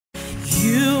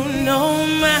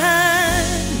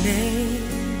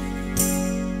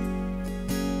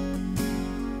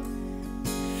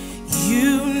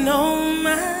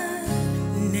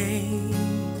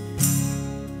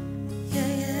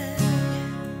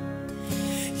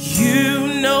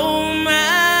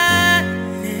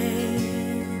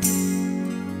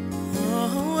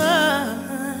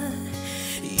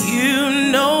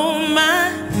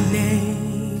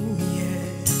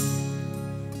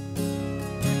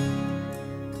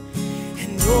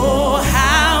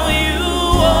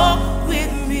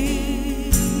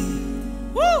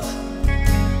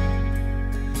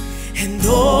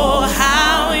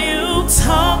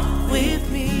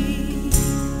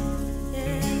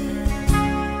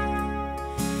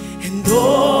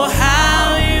oh,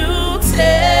 how you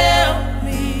tell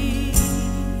me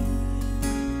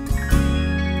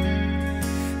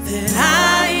that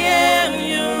I am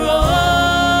your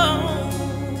own.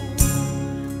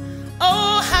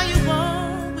 Oh, how you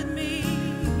walk with me.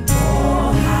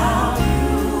 Oh, how you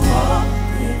walk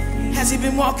with me. Has he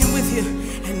been walking with you?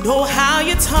 And oh, how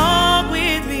you talk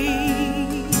with me.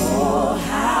 Oh,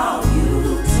 how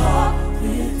you talk with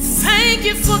me. Thank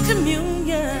you for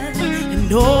communion.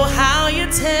 And oh, how you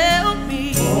tell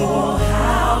me. Oh,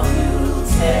 how you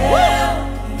tell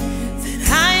me that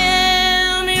I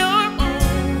am your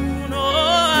own. Oh,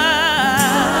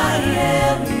 I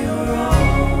am your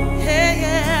own. yeah,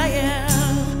 yeah,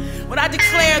 yeah. When I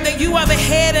declare that you are the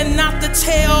head and not the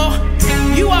tail,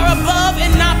 you are above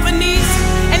and not beneath,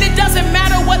 and it doesn't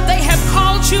matter what they have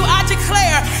called you. I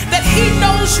declare that he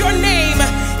knows your name.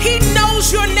 He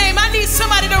knows your name. I need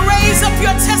somebody to raise up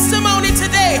your testimony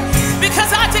today,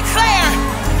 because I declare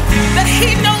that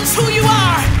he knows who you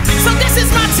are. So this is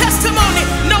my testimony.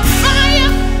 No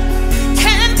fire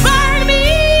can burn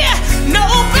me. No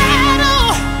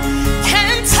battle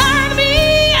can turn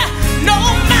me. No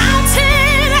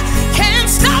mountain can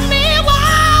stop me.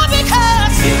 Why?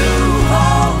 Because you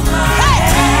hold my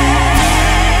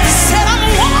hand. Said I'm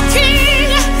walking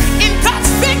in God's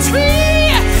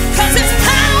victory, 'cause his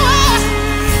power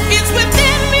is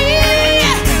within me.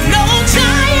 No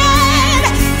giant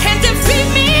can defeat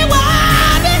me. Why?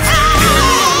 Because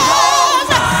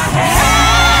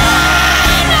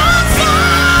no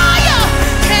fire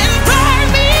can burn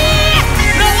me.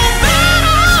 No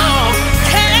battle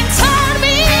can turn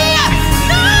me.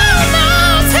 No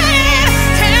mountain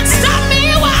can stop me.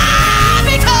 Why?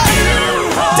 Because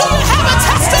do you have a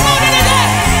testimony today?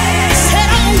 Said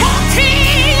I'm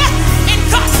walking in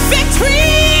God's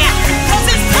victory, 'cause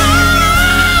his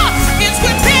power is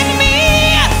within me.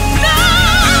 No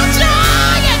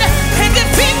giant can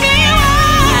defeat me.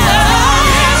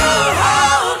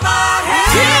 Hold my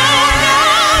hand. You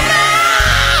know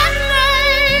my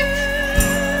name.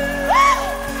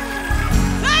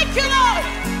 Thank you, Lord.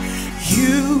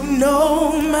 You know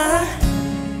my,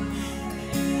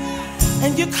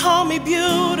 and you call me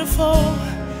beautiful.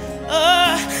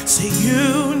 Say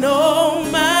you know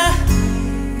my,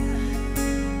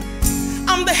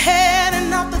 I'm the head and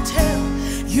not the tail.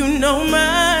 You know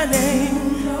my name.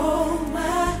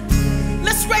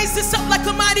 Let's raise this up like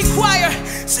a mighty choir.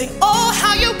 Say, oh,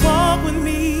 how you walk with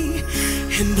me.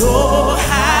 And oh,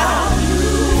 how You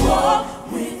walk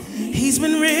with me. he's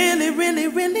been really, really,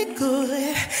 really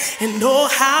good. And oh,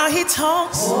 how he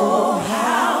talks. Oh,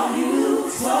 how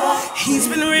you talk. He's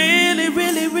been really,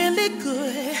 really, really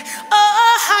good.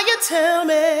 Oh, how you tell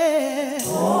me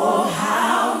Oh,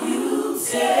 how you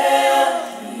tell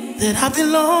me that I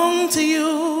belong to you.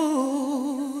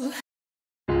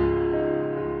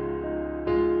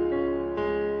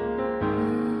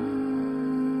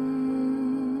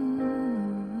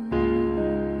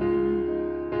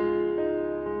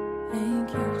 Thank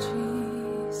you,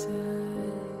 Jesus.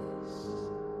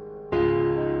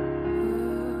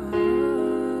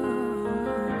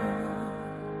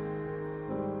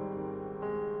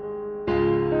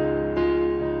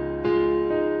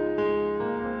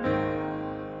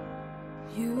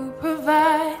 You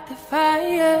provide the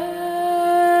fire,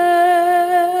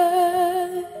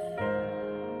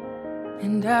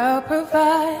 and I'll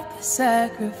provide the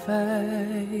sacrifice.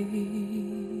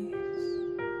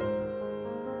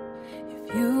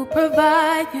 You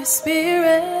provide your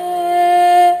spirit,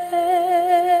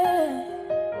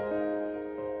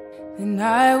 then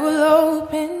I will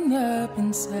open up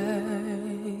inside.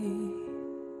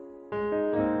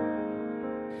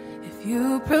 If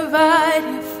you provide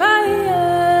your fire,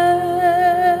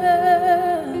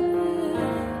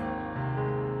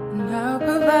 then I'll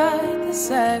provide the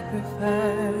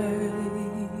sacrifice.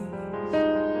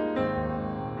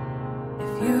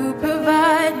 If you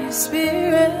provide your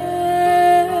spirit,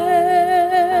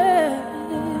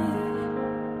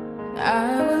 I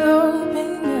will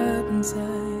open up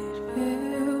inside.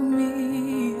 Fill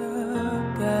me up,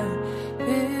 God.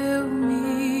 Fill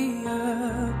me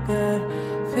up, God.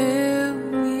 Fill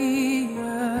me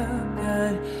up,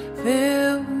 God.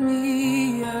 Fill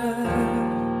me up.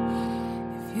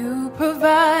 If you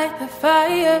provide the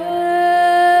fire,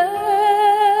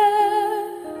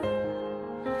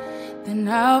 then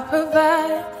I'll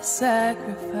provide the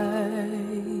sacrifice.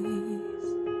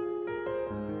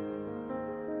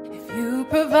 You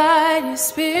provide your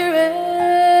spirit,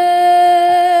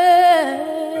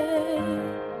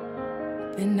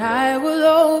 then I will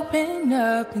open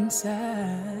up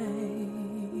inside.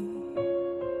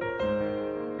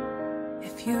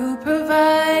 If you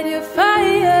provide your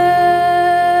fire,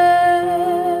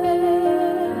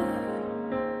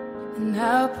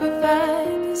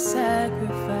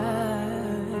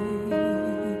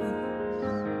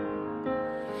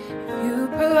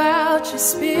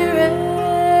 Spirit,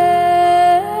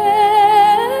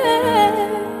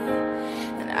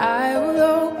 and I will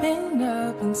open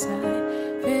up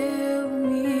inside. Fill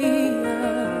me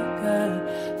up, God.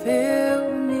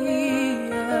 Fill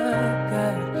me up,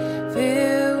 God.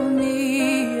 Fill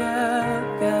me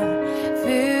up, God.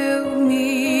 Fill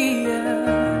me up.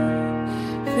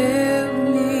 Fill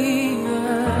me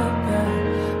up, God.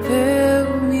 Fill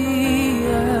me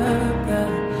up,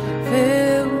 God.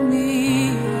 Fill me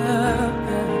up,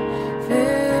 God.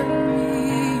 Fill me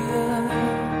up.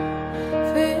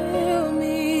 Fill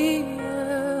me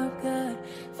up, God.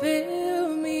 Fill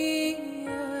me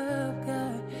up,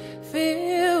 God.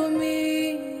 Fill me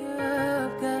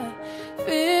up, God.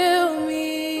 Fill me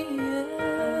up.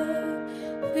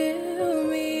 Fill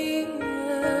me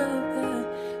up, God.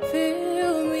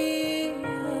 Fill me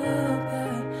up,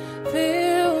 God.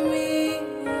 Fill me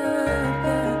up,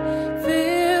 God.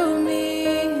 Fill me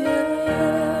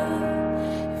up.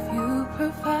 If you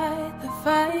provide the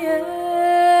fire,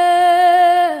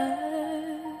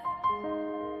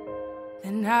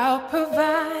 then I'll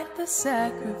provide the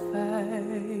sacrifice.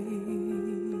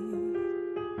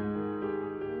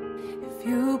 If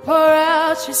you pour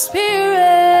out your Spirit,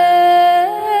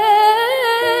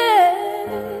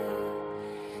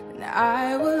 then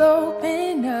I will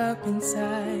open up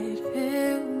inside.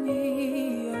 Fill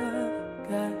me up,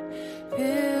 God.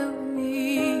 Fill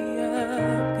me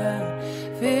up, God.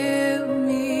 Fill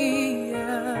me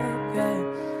up, God.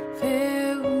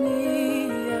 Fill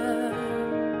me up.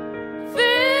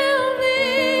 Fill me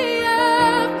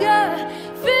up, God.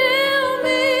 Fill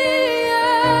me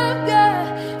up, God.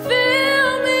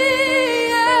 Fill me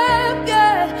up,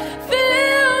 God.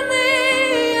 Fill me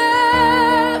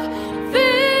up.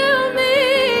 Fill me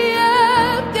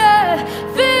up, God.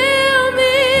 Fill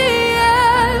me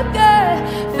up, God.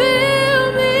 Fill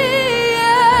me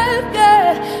up,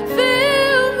 God.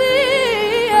 Fill me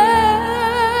up.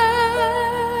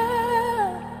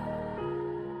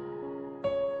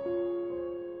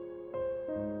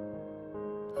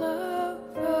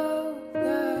 Love of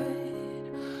God,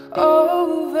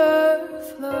 overflow,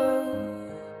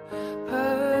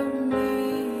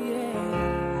 permeate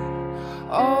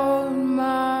on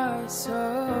my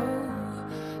soul.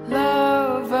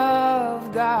 Love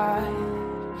of God,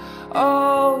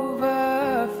 overflow,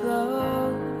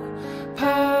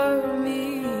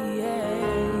 permeate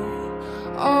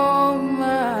on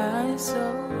my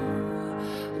soul.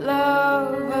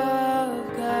 Love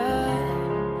of God,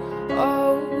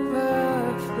 overflow,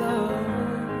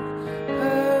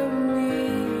 permeate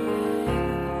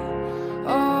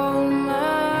on my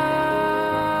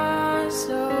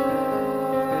soul.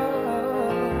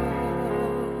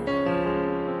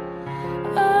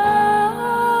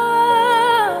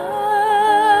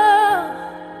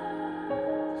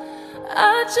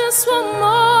 I just want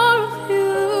more of you.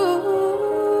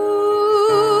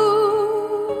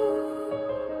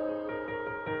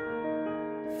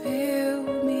 Fill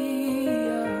me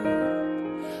up,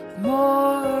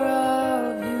 more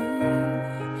of you,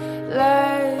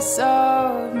 less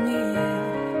of me,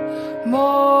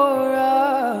 more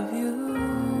of you.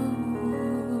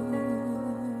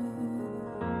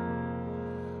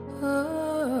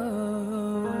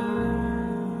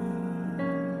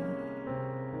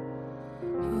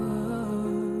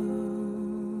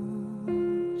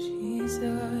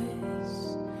 Jesus,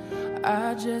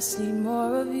 I just need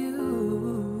more of you.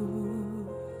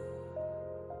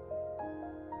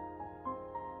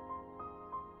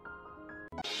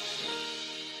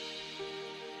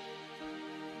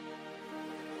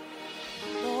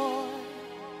 Lord,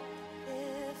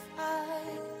 if I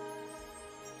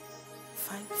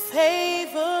find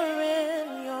favor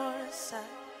in your sight,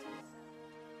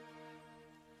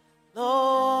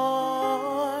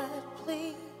 Lord,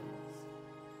 please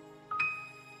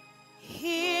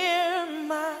hear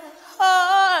my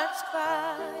heart's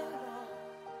cry.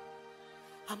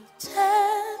 I'm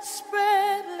desperately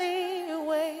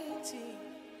waiting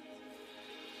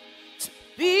to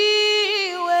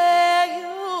be where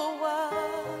you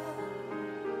are.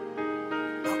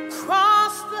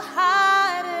 Across the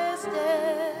hottest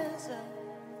desert,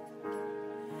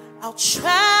 I'll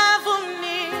travel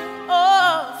near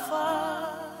or far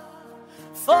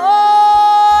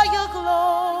for your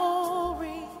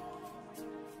glory.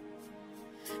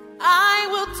 I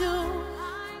will do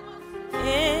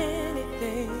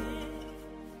anything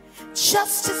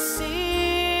just to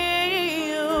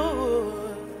see you,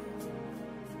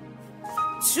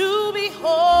 to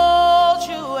behold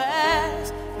you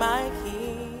as my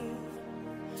King.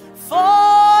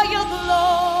 For your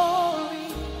glory,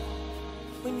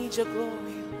 we need your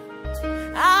glory.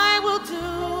 I will do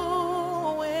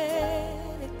it.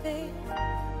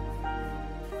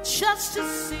 just to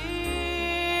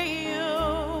see you,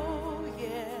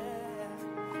 yeah,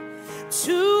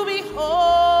 to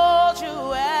behold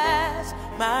you as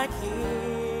my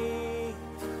King.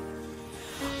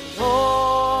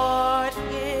 Lord,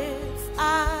 if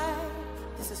I,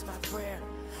 this is my prayer,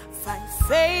 find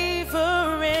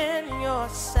favor in your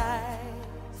sight,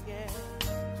 yeah,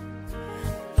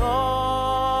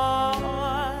 Lord,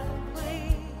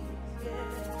 please,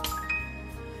 yeah,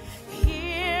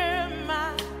 hear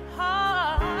my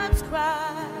heart's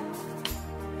cry.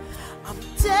 I'm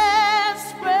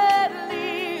desperately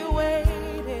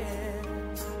waiting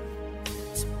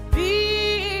to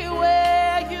be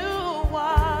where you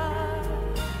are.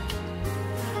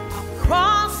 I'll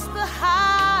cross the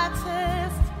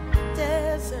hottest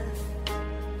desert.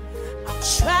 I'll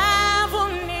travel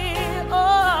near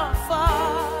or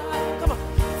far. Come on,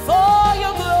 for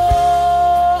your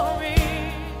glory,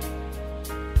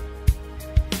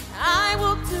 I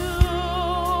will do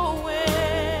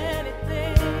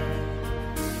anything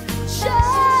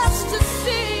just to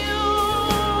see you,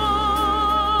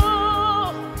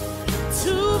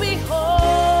 to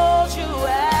behold you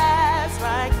as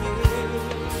my King.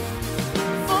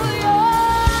 For your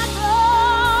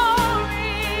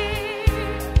glory,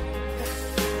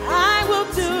 I will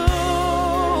do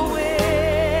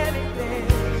anything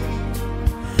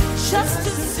just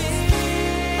to see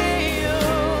you,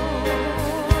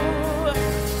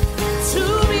 to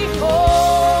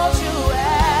behold you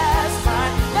as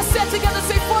mine. Let's say it together,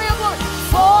 say for your glory,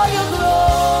 for your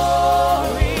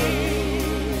glory,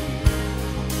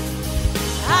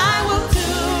 I will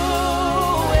do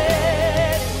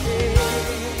anything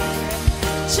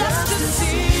just to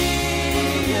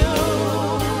see you.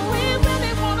 We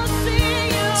really want to see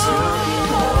you. To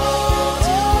behold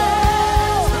you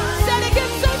as mine. Say it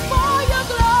again, say for your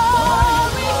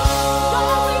glory.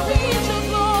 Lord, we need your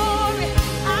glory.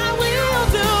 I will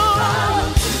do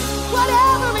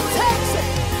whatever it takes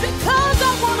because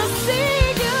I want to see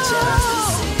you.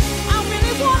 I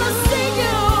really want to see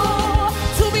you.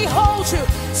 To behold you,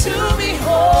 to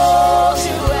behold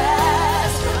you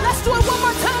as. Let's do it one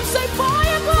more time. Say for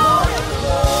your glory.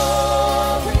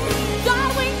 God,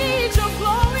 we need your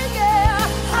glory, yeah.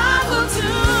 I will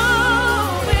do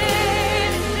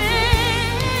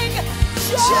anything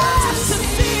just to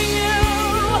see you.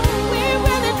 We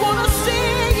really want to see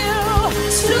you.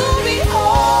 To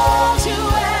behold you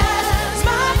as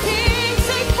my King.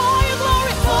 Say for your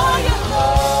glory, for your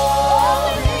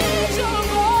glory. We need your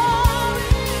glory.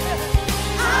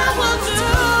 I will do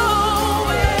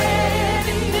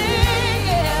anything,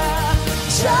 yeah,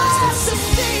 just to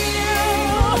see you.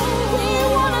 We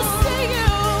want to see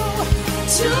you.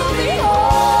 To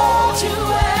behold you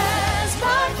as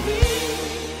my King.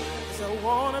 'Cause I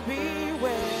want to be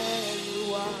where you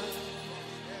are.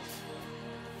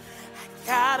 I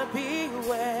gotta be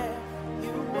where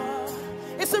you are.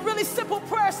 It's a really simple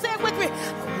prayer. Say it with me. I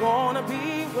want to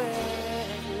be where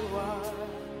you are.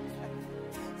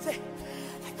 Say,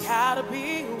 I gotta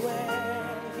be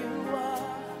where you are.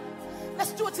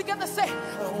 Let's do it together. Say,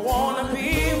 I wanna be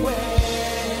where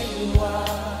you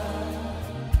are.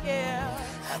 Yeah,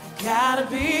 I gotta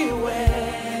be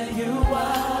where you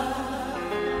are.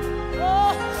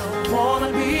 Oh, I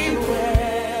wanna be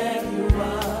where you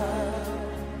are.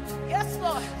 Yes,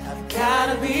 Lord. I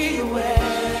gotta be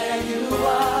where you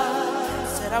are.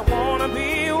 Said I wanna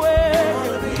be where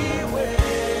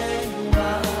you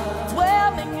are.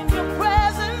 Dwelling in your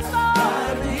presence, Lord.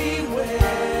 Gotta be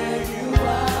where you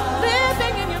are.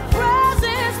 Living in your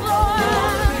presence, Lord.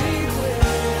 Gotta be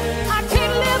I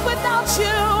can't live without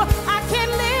you. I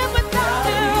can't live without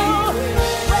you.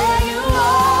 Where you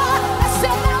are. I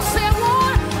said now, say I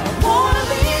wanna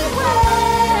be where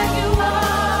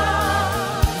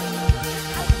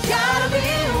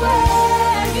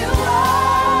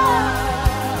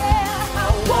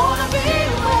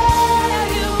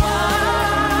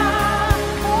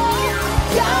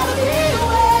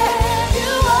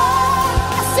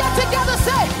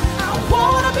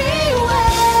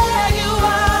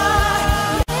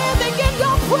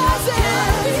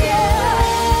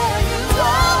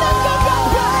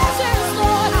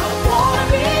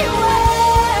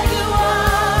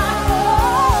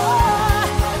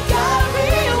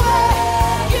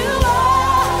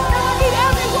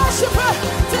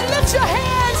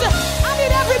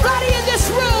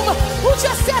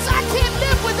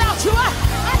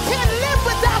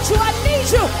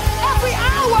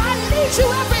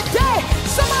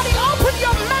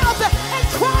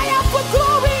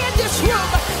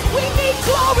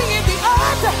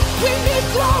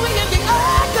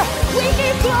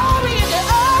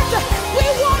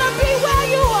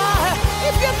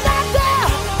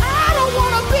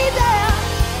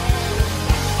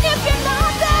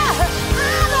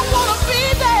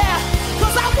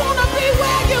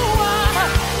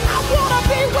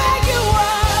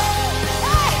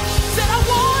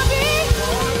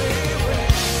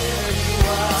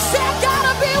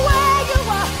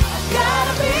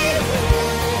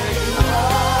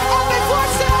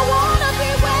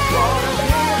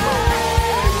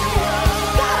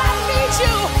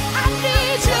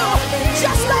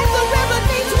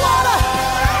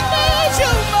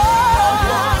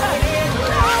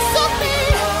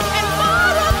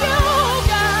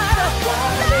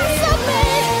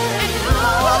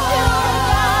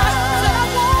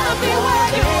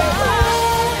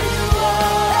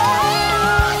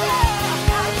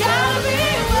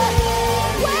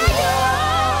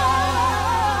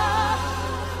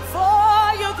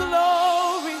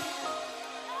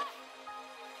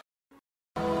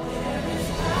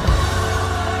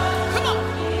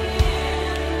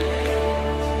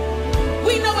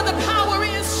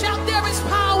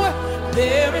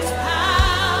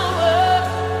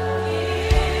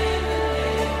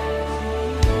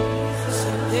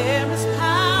There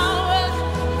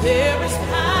is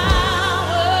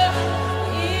power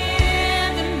in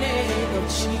the name of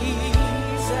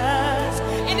Jesus.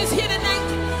 And it's here tonight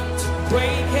to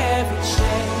break every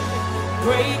chain,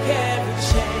 break every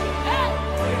chain.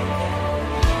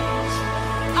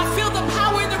 I feel the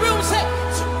power in the room, say,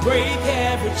 to break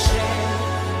every chain,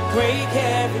 break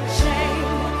every chain,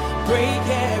 break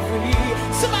every.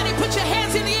 Somebody put your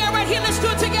hands in the air right here, let's do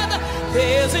it together.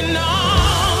 There's an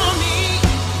army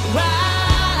rising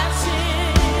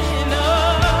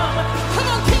up. Come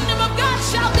on, kingdom of God,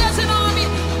 shout, there's an army.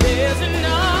 There's an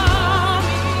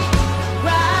army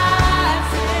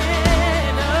rising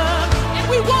up. And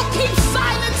we won't keep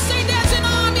silent, say there's an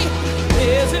army.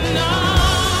 There's an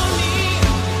army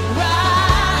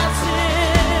rising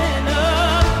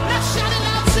up. Now shout it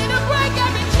out, say to break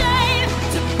every chain,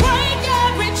 to break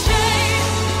every chain,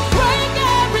 break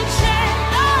every chain.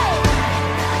 Oh.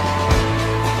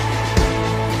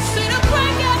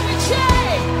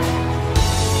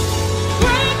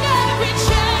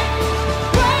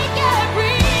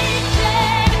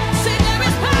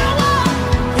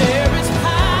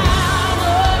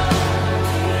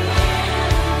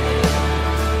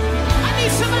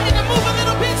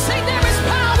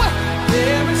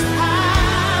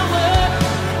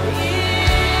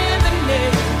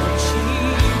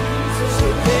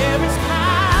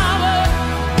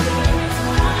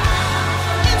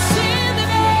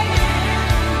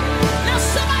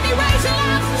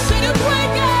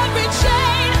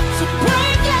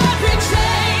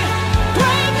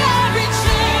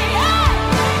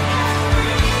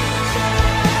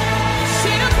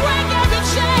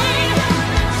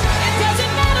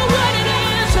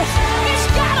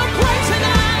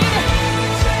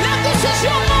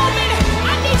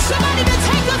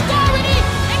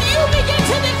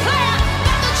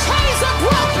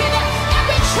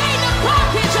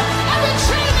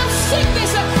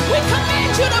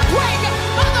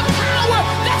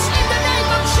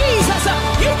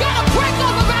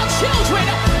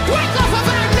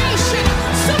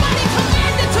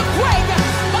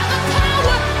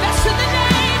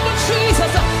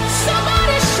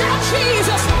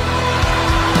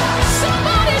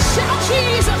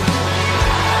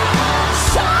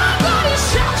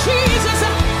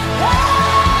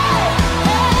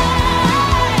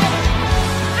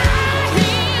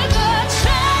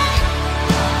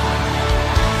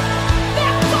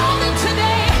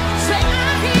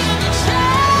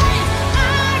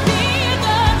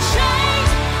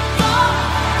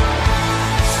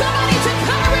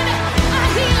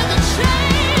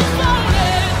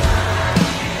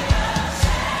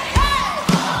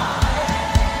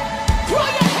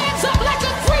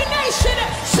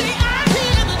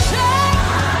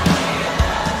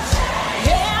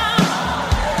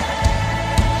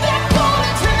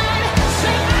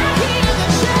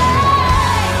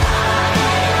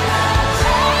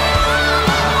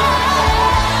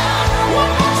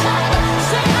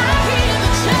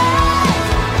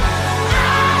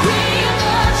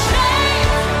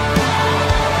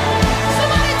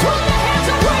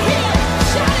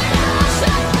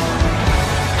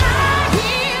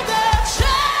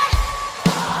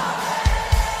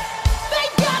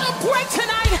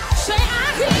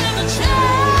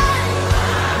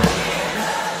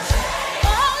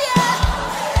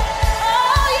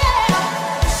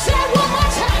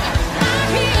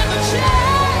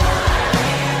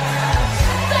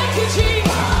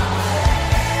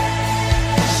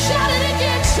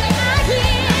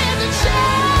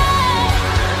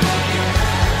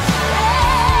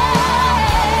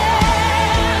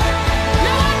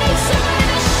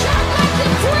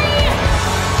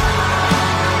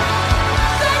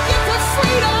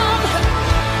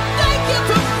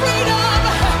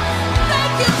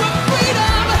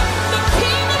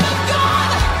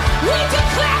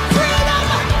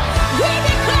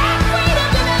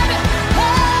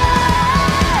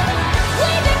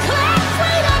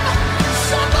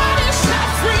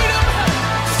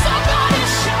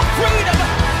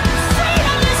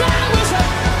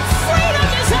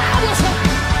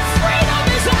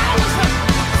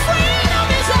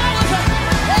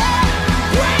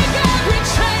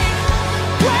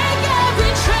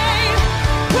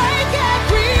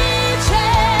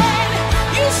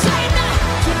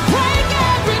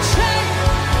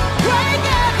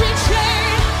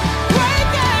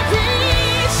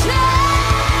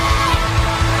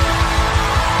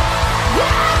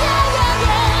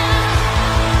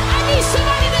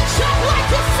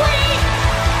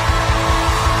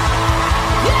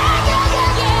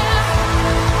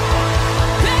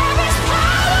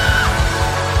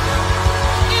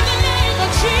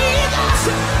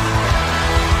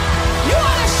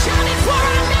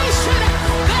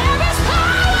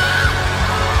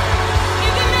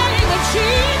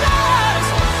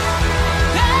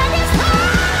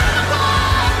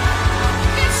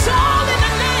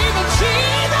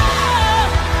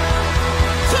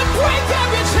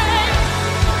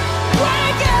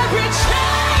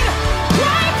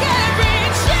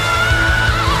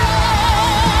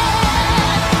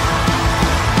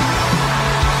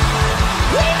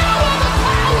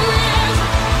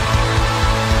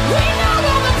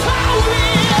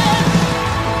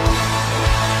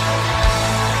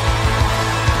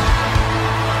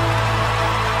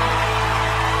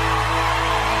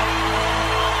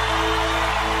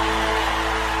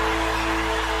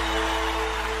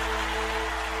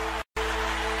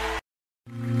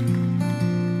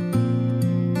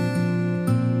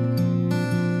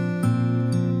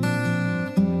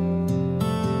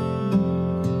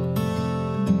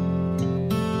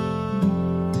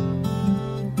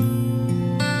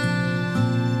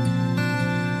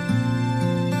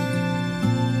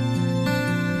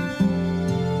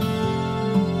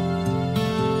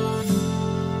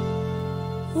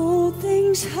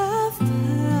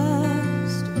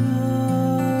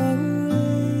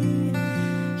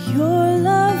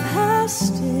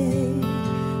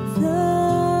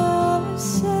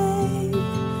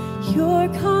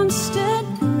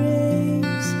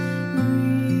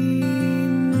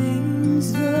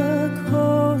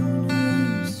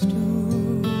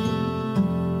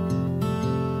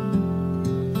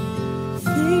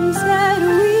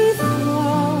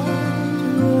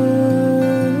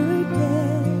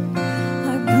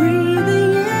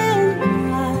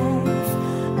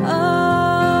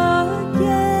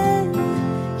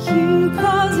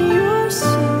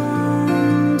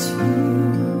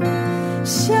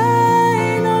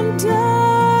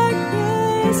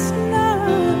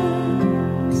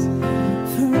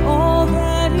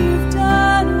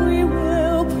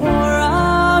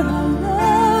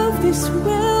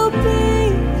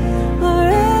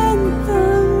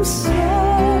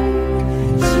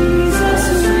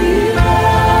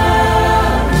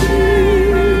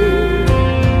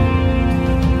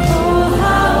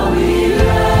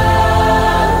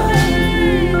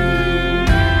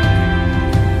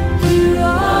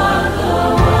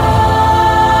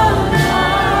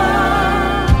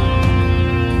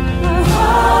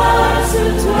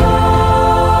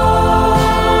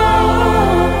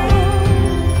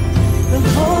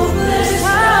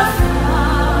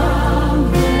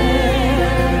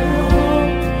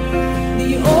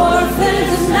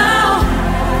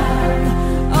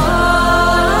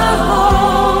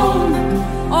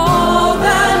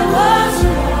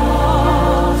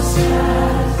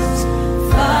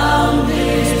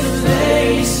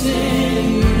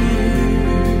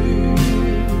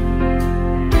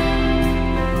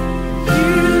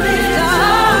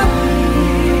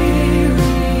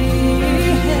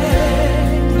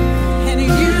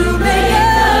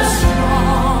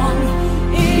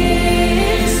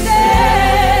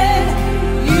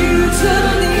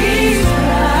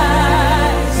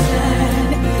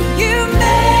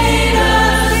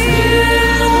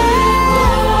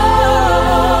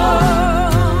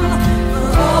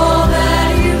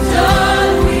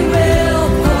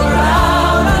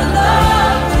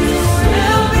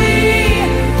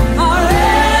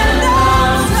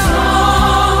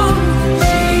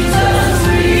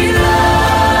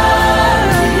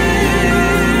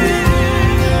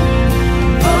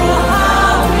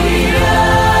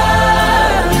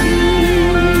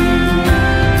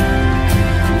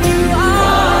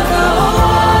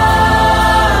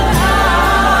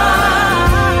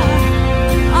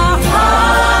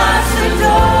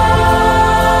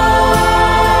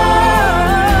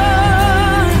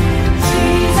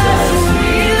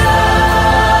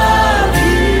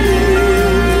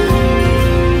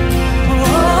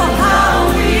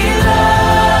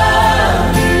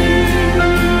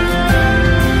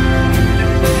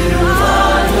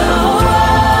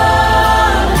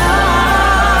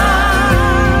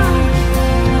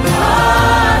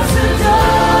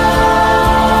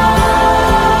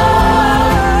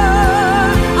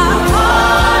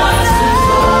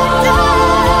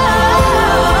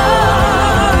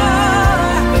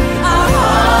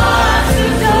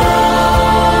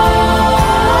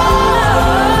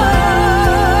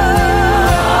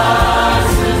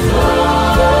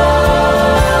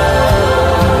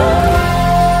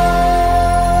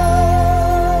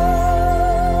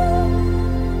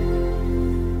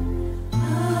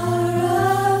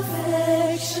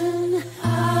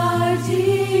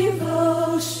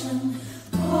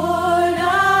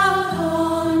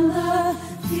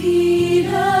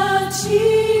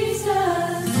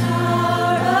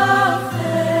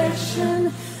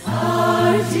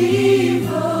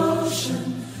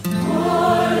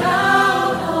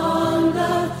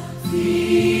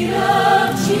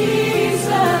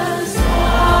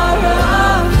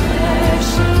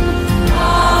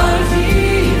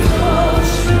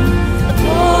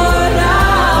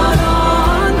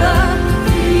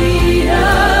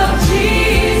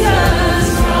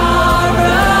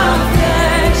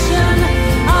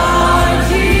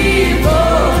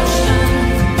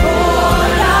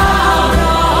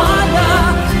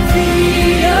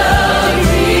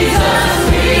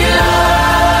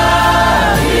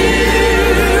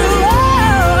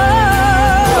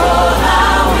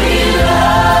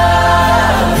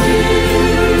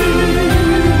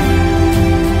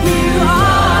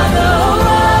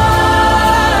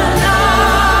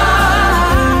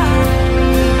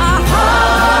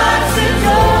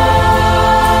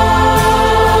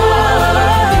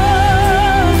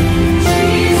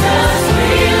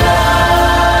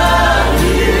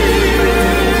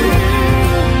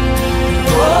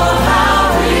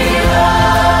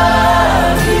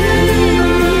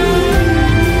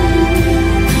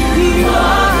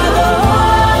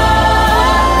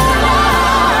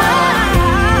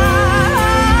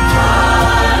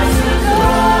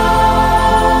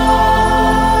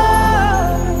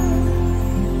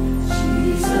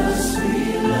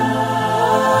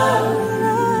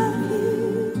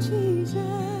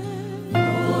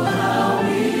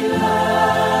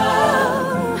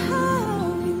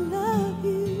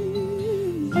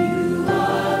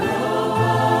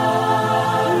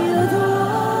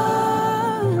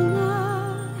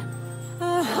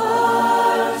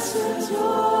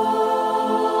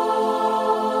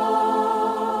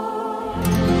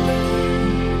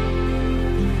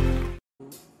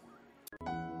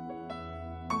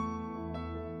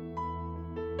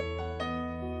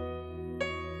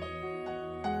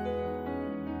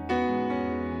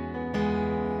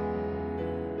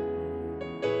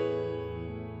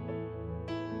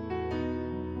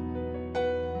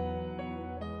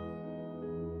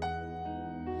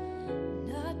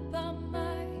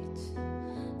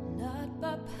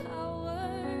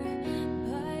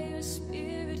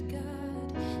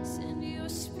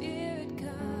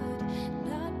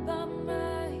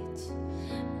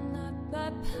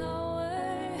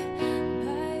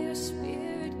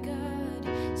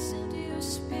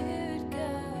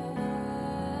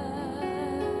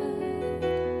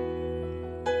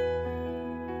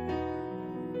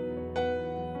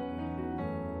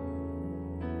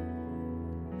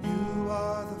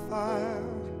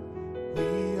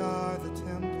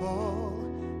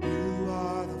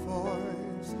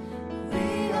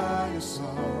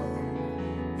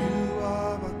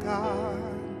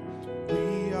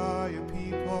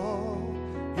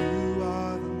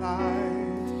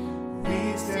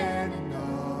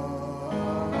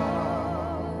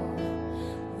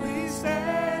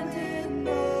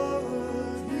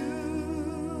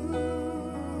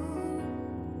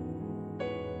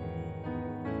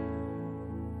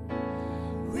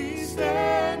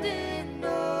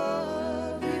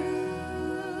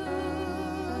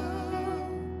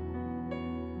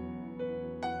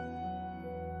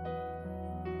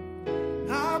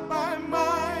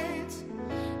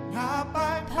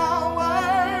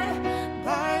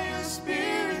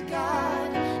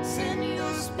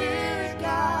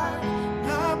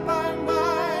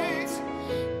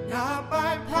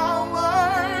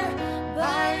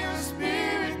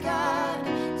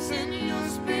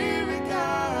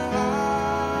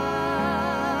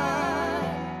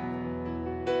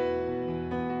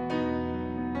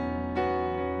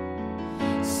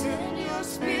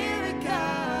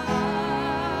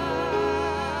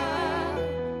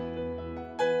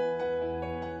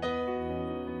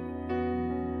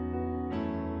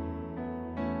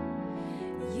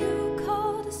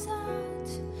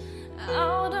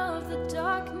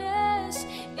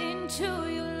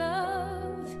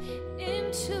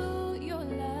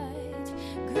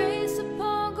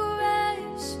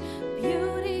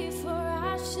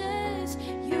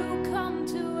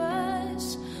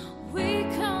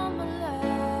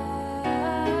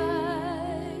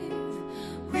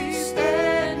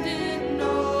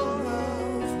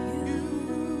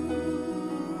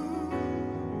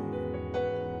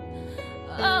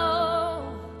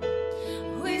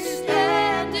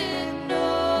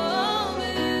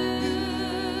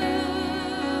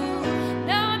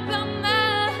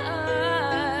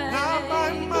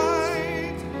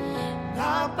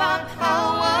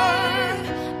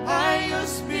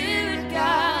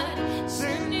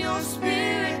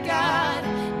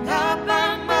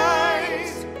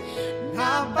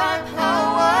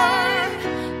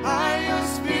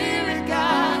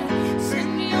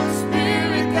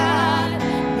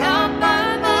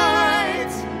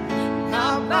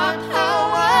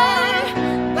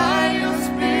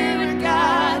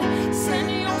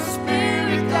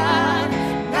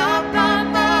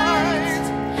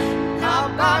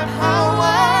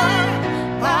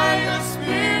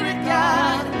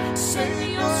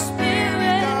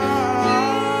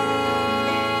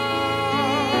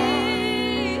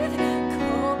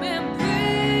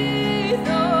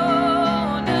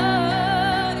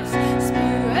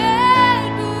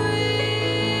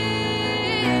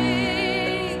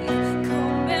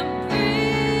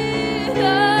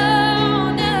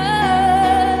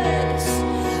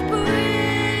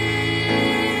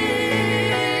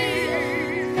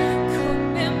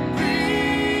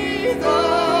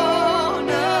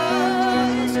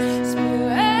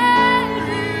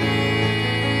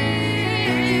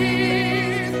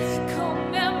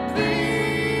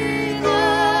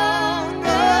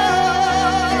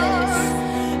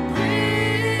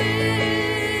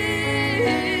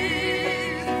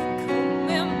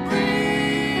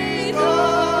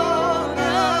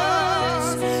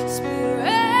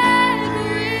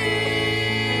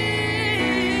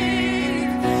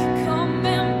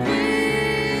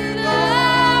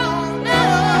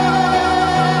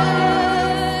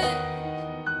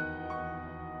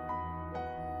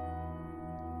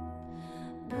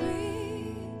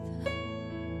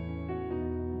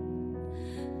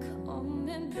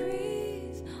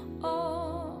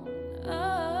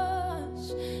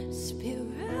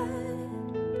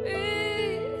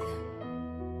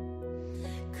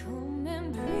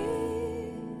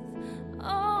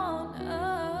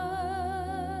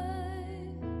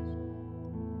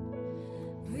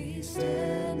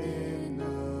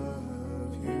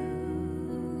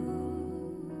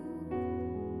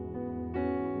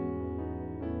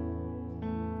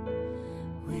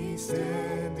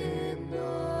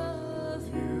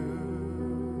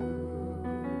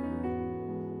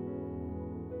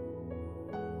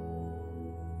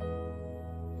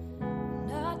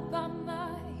 Not by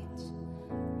might,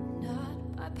 not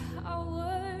by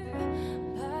power,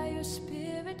 by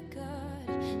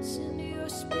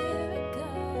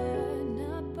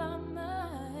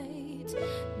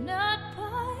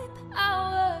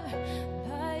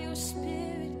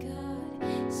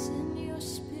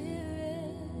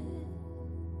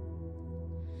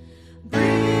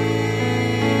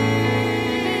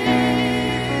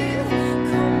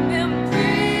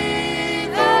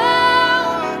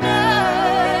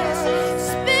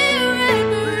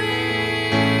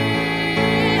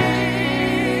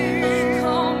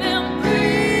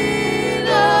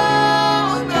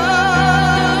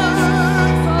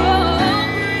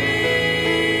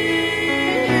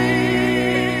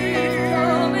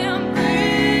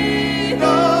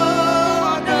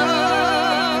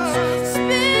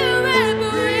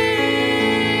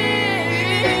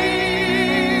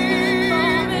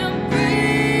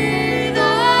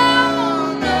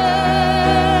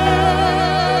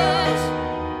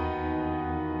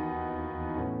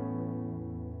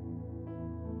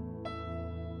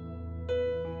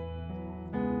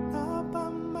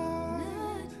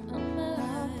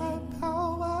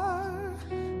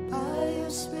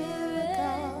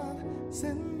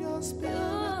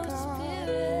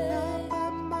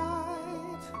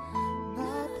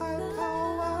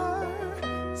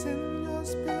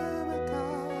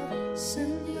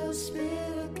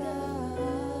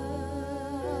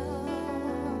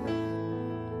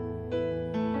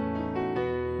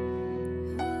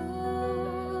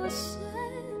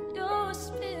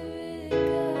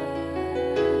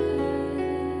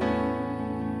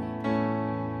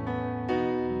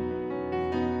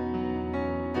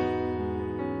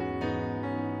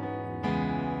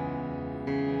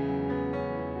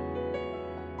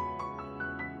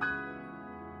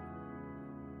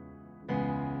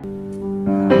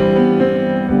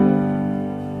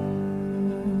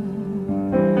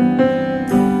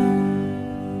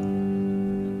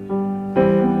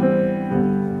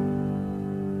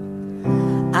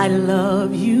I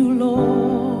love you,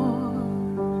 Lord,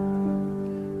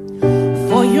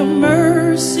 for your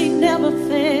mercy never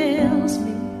fails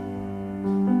me.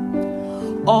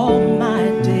 All my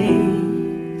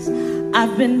days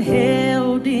I've been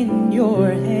held in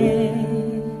your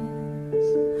hands.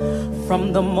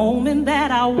 From the moment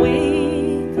that I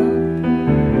wake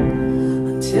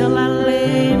up till I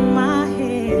lay my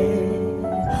head,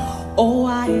 oh,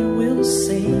 I will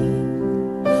sing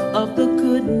of the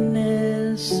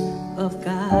goodness of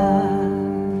God.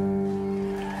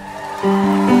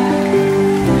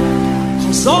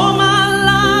 'Cause all my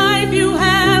life you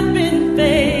have been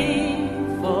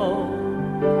faithful.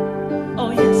 Oh,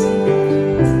 yes,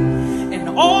 and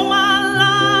all my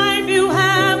life you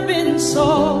have been so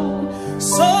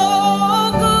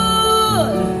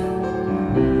good.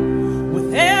 With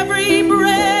every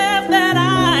breath that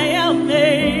I am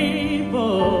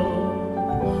able,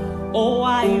 oh,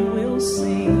 I will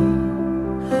sing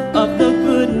of the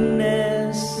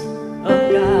goodness of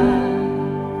God.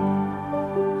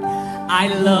 I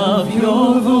love your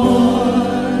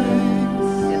voice.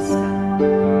 Yes, God.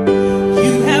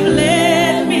 You have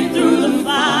led me through the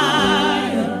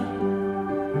fire,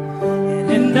 and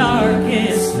in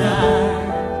darkest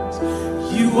nights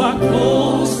you are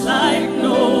close like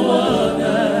no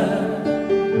other.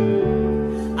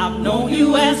 I've known you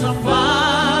as a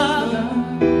father,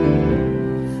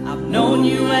 I've known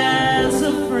you as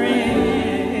a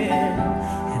friend,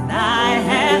 and I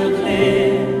have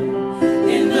lived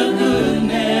in the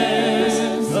goodness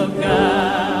of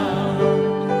God.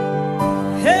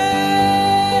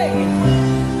 Hey,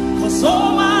 'cause all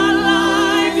my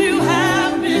life you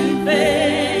have been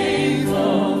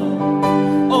faithful.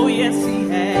 Oh, yes, he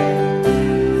has.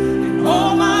 And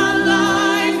all my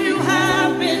life you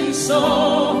have been so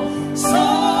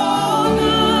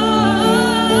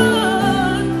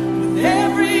good. With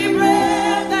every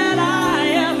breath that I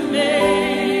am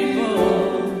able,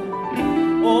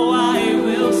 oh, I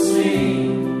will sing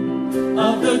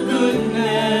of the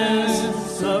goodness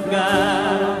of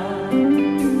God.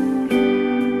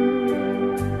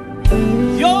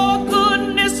 Your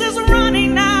goodness is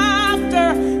running after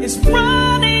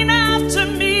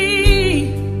me.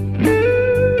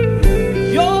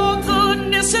 Your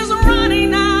goodness is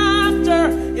running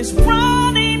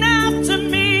after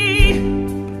me.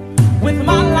 With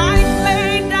my life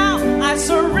laid down, I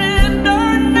surrender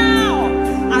now.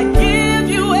 I give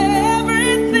you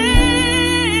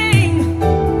everything.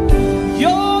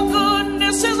 Your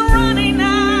goodness is running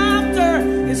after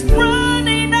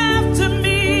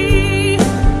me.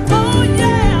 Oh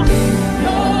yeah,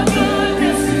 your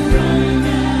goodness is running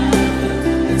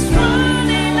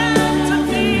after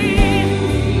me.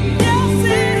 Yes,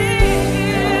 it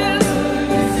is.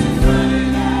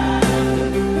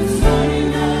 It's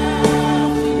running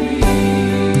after me.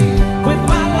 With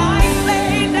my life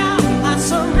laid down, I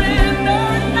surrender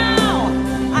now.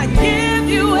 I give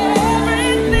you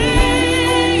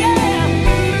everything. Yeah.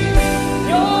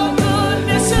 Your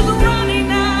goodness is running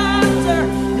after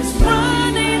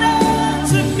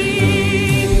me.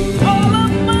 All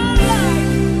of my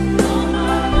life,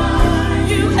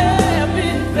 you have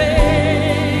been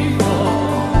faithful.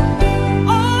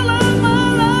 All of my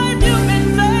life, you've been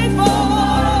faithful.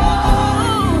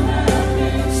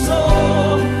 So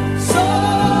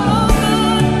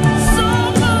good, so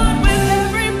good with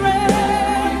every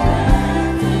breath.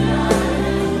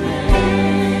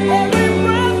 Every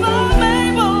breath I'm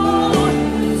able,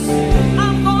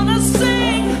 I'm gonna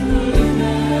sing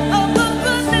of the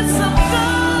goodness of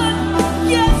God.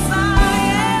 Yes, I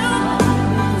am.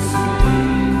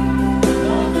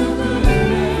 Of the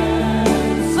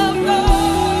goodness of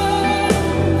God.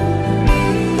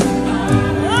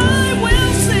 I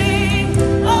will sing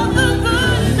of the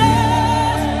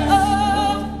goodness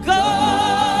of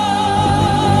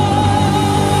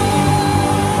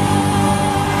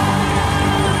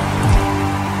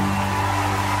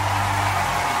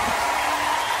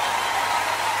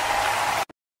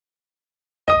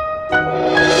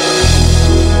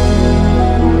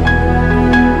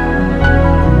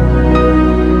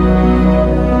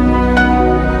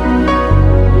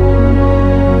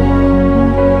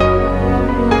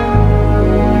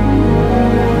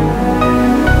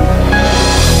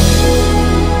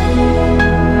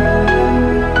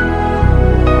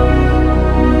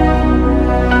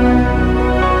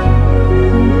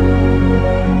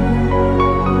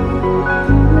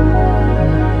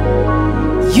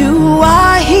You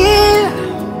are here,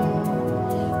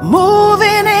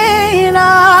 moving in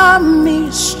our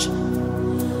midst.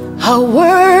 I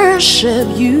worship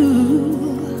you.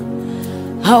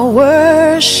 I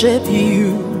worship you.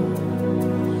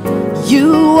 You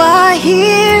are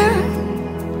here,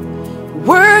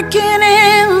 working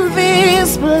in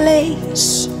this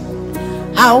place.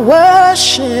 I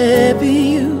worship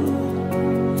you.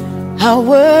 I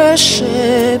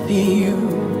worship you.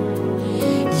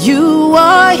 You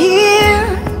are here,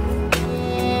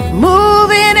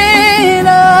 moving in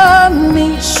our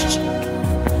midst.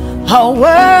 I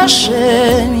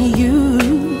worship you.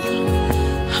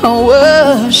 I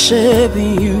worship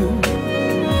you.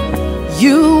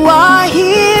 You are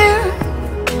here,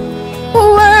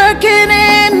 working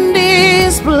in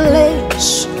this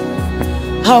place.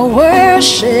 I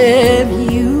worship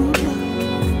you.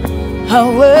 I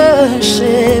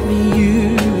worship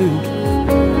you.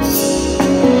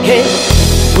 Hey,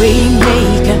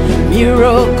 waymaker,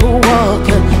 miracle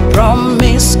worker,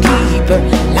 promise keeper,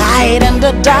 light in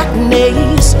the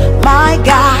darkness. My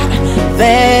God,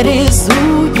 that is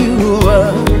who you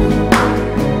are.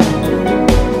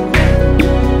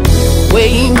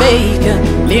 Waymaker,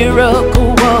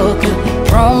 miracle worker,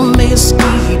 promise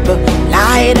keeper,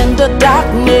 light in the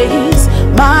darkness.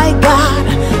 My God,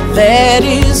 that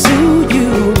is who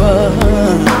you are.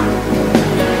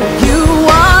 You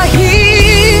are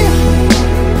here,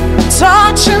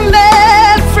 touching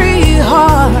every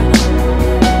heart.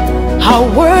 I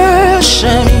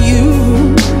worship you.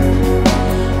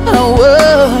 I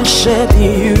worship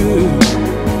you.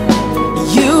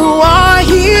 You are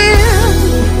here,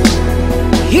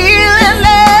 healing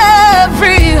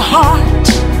every heart.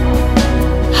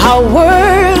 I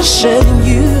worship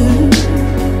you.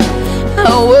 I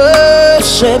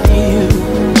worship you.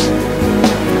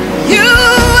 You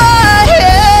are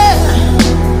here,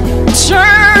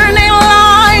 turning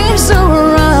lives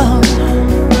around.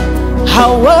 I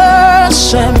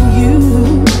worship you.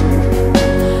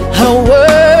 I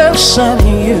worship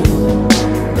you.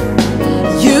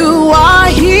 You are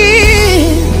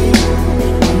here,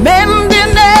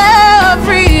 mending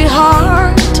every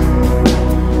heart.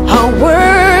 I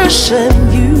worship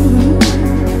you.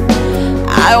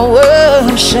 I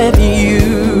worship you.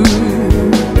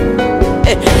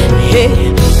 Hey,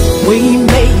 we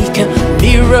make a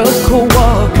miracle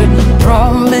worker,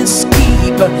 promise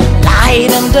keeper,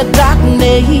 light in the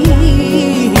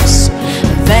darkness.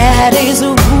 That is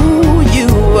who you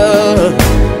are.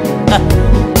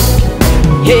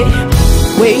 Hey,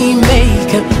 we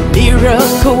make a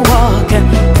miracle worker,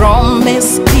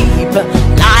 promise keeper,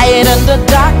 light in the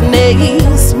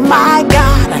darkness. My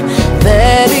God,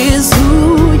 that is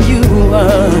who you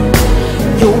are.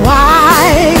 You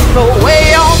wipe away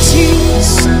all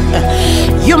tears.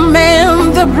 You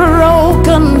mend the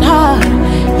broken heart.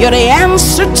 You're the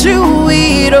answer to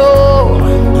it all.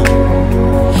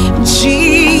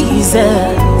 Jesus,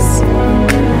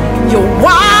 you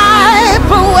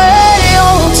wipe away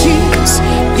all tears.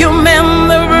 You mend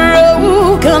the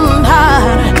broken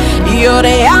heart. You're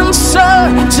the answer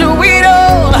to it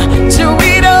all, to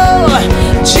it all.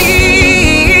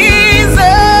 Jesus,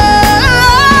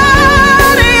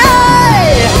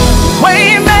 yeah.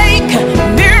 Waymaker,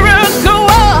 miracle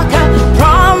worker,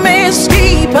 promise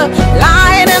keeper,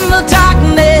 light in the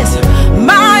darkness.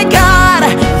 My God,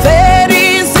 that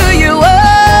is who you are.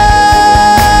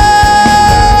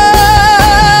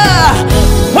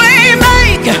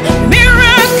 Waymaker,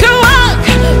 miracle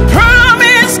worker,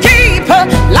 promise keeper,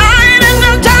 light in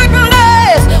the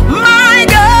darkness. My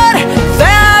God,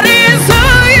 that is who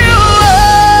you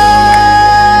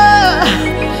are.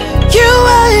 You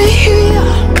are here,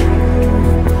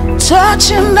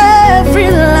 touching every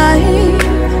life.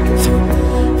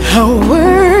 I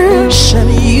worship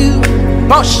you.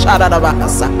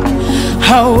 I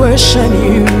worship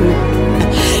you.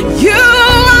 You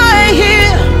are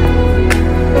here,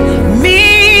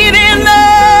 meeting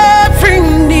every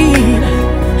need.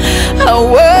 I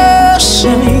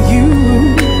worship you.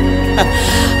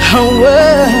 I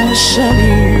worship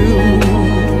you.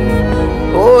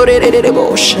 Oh,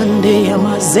 devotion,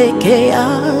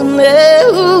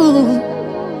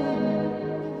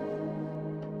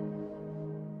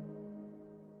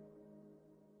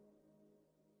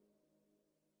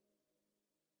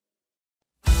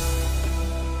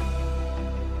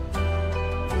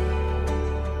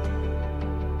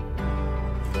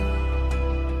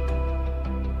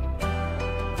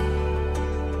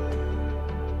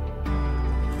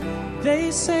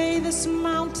 They say this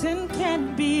mountain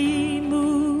can't be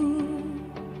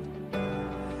moved.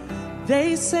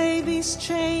 They say these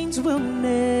chains will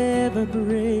never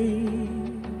break.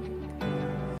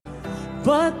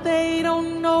 But they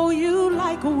don't know you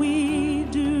like we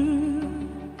do.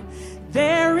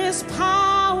 There is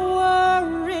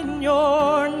power in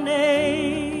your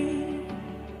name.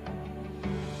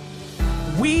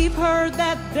 We've heard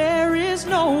that there is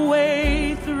no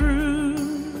way through.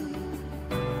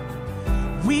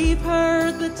 We've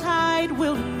heard the tide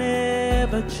will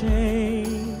never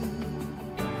change.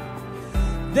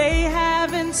 They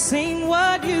haven't seen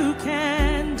what you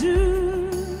can do.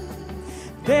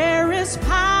 There is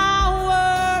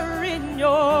power in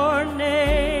your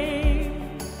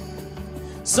name.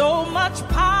 So much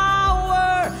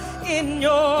power in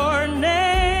your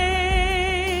name.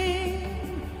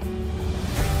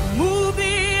 Move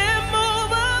the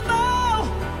immovable,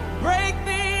 break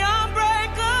the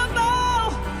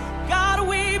unbreakable. God,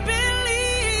 we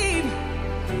believe.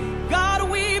 God,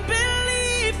 we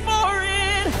believe for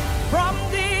it. From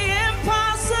the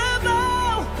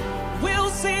impossible, we'll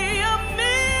see a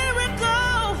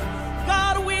miracle.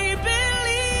 God, we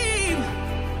believe.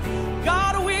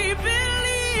 God, we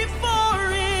believe for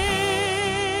it.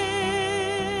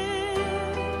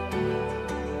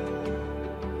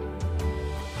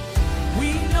 We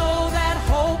know that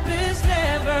hope is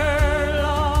never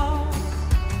lost.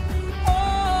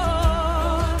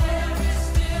 Oh, there is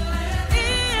still an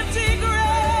empty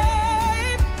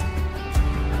grave.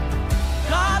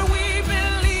 God, we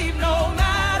believe no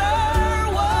matter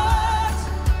what,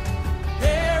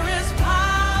 there is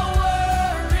power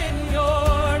in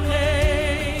your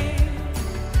name.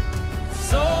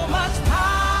 So much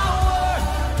power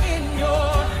in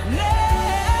your name.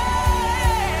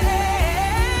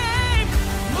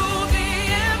 Move the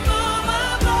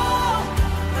immovable,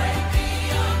 break the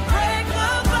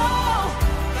unbreakable.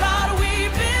 God, we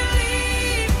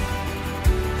believe.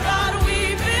 God, we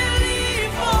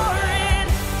believe for it.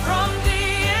 From the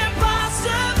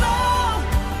impossible,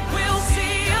 we'll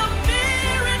see a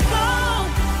miracle.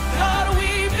 God,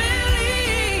 we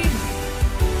believe.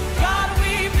 God,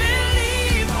 we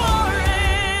believe for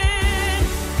it.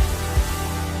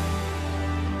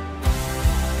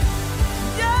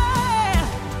 Yeah,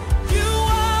 you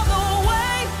are the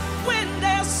way when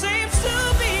there seems to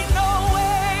be no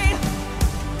way.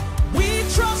 We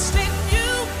trust in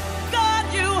you, God,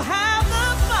 you have the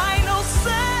final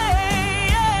say.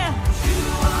 Yeah. You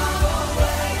are the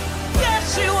way. Yes,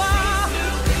 you are.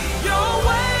 Your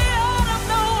way out of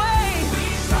no way. We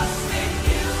trust in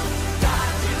you,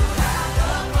 God, you have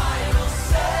the final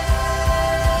say.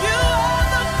 You have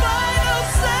the final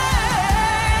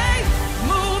say.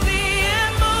 Move the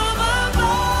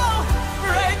immovable,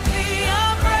 break the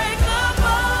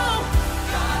unbreakable.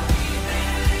 God, we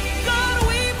believe. God,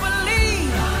 we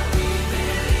believe.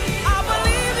 I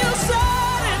believe you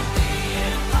said it.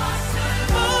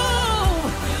 Move.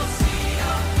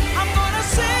 I'm gonna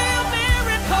see a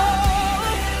miracle.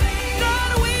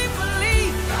 God, we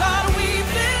believe. God, we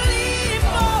believe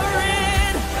for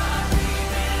it.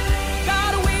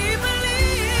 God, we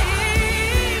believe.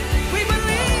 We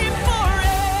believe for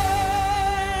it.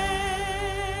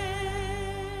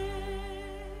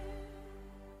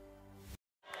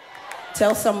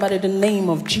 Tell somebody the name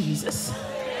of Jesus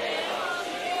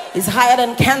is higher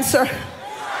than cancer,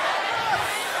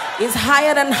 is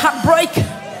higher than heartbreak,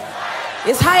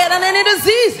 is higher than any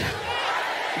disease.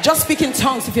 Just speak in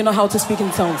tongues if you know how to speak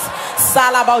in tongues.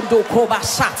 Salabando koba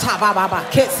shata baba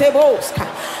keseboska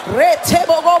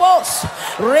retebogobos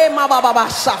rema baba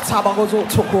shata bagozo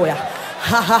tokoya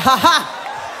ha ha ha ha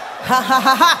ha ha ha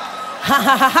ha ha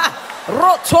ha ha ha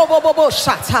rotobobobo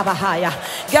shata bahaya.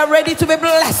 Get ready to be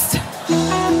blessed.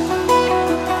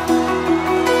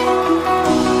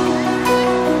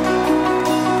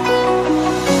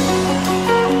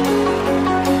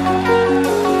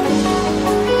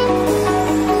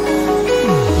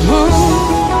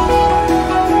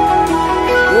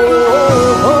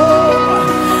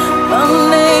 The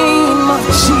name of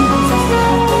Jesus.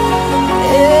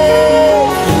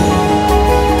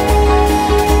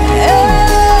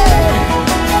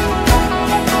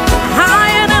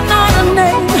 Higher than another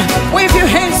name. Wave your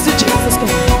hands to Jesus.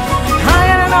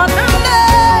 Higher than another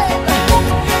name.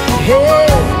 Hey.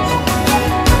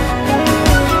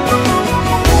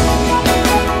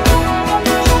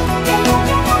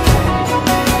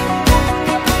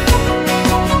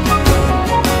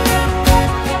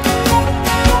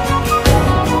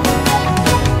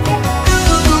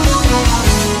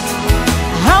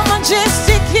 How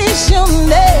majestic is your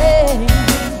name,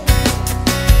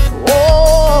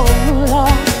 oh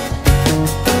Lord,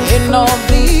 in all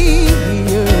the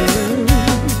earth.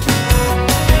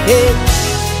 Hey,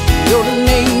 your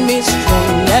name is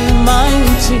strong and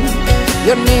mighty.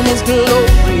 Your name is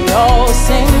glorious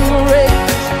and great.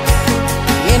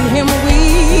 In him we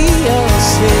are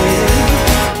saved.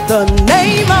 The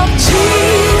name of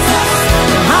Jesus,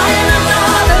 higher than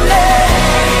other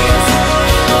names.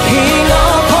 King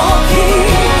of all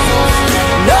kings,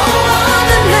 no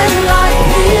other name like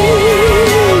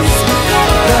his.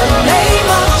 The name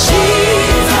of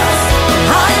Jesus.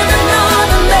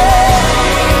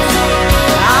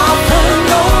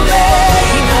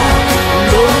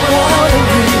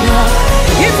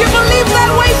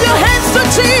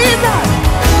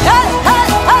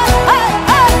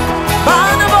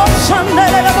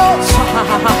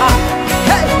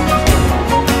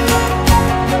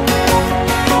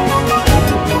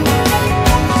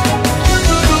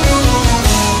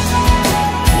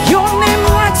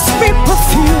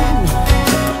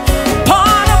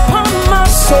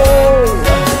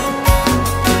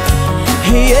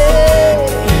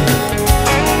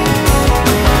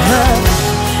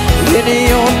 In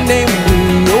your name we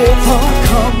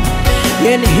overcome.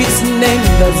 In his name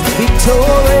there's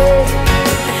victory.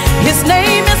 His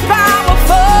name is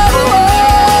powerful.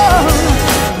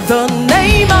 The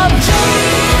name of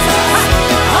Jesus.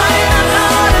 I am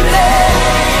not a name.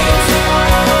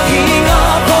 King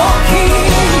of all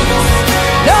kings.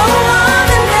 No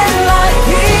other name like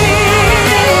him.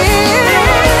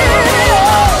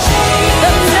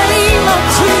 The name of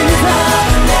Jesus.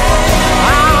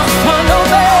 Alpha and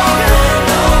Omega.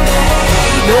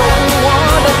 No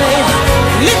other name.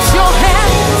 Lift your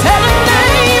hand. Tell the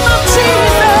name of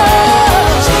Jesus.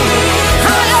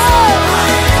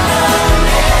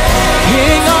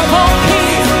 King of all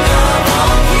kings.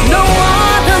 No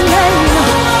other name.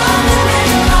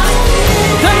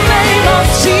 The name of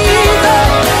Jesus.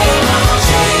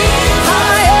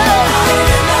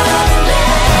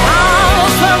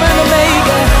 Alpha and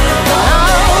Omega.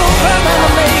 Alpha and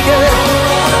Omega.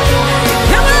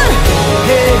 Come on.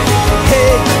 Hey,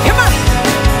 hey, come on.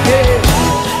 Hey.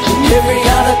 Every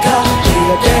other God,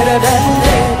 you're better than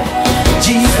dead.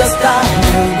 Jesus died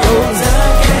and rose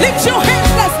again. Lift your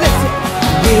hands, let's listen.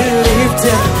 We lift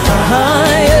him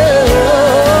higher.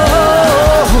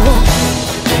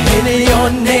 In your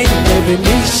name, every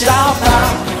knee shall bow.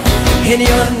 In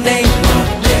your name, what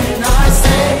can I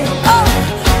say? Oh,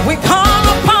 we call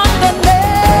upon the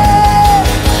name.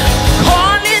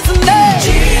 Call his name.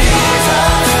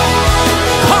 Jesus.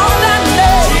 Call that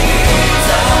name.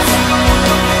 Jesus.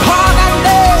 Call that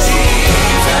name.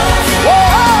 Jesus.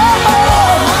 Whoa.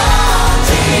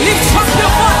 Lift up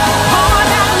your voice. Call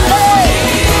that name.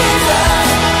 Jesus.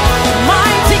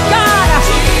 Mighty God.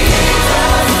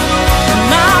 Jesus.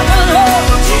 Marvelous.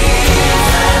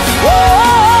 Jesus. Whoa.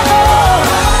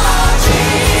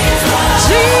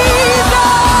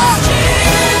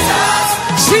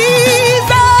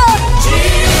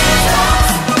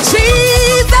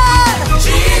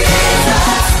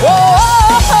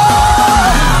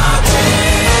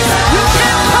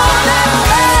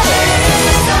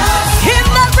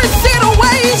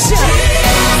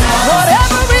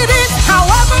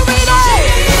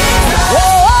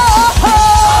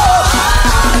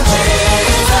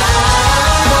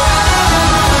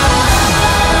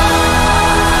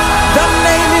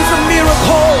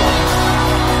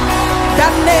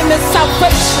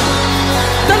 Salvation,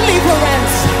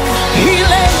 deliverance,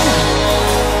 healing.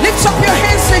 Lift up your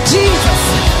hands to Jesus.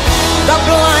 The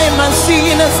blind man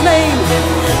see in his name.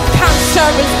 Cancer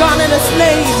is gone in his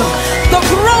name. The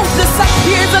growth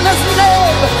disappears in his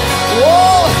name.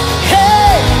 Oh,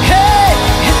 hey, hey,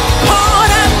 call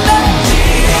that name.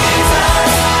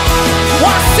 Jesus.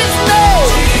 What's his name?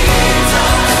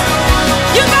 Jesus.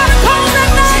 You gotta call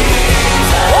that name.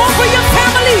 Jesus. Over your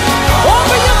family,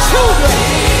 over your children.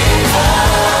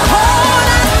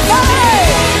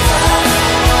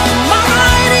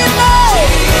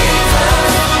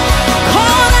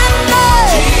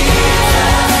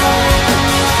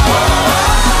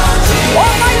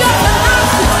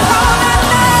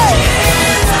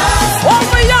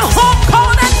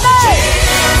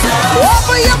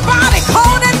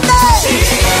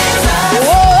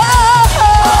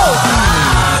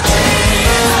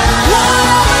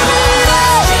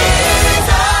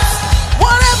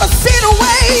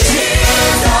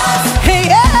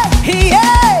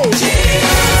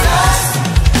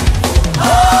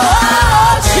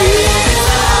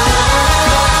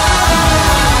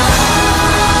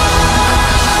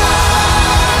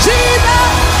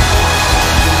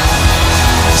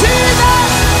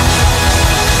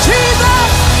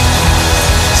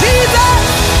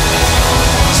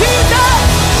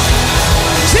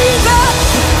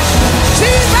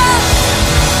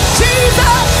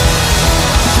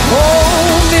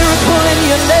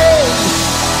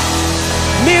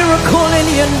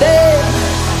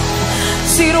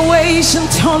 Situation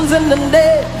turns in the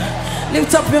name.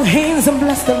 Lift up your hands and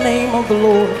bless the name of the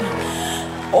Lord.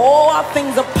 All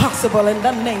things are possible in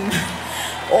the name.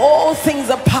 All things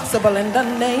are possible in the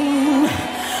name.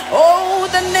 Oh,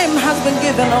 the name has been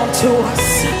given unto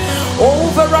us.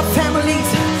 Over our families,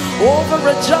 over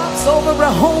our jobs, over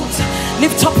our homes.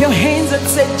 Lift up your hands and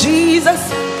say, Jesus,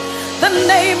 the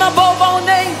name above all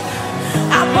names,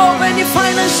 above any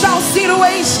financial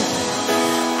situation,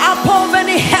 above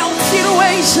any health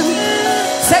situation.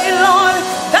 Say, Lord,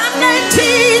 that name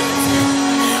Jesus.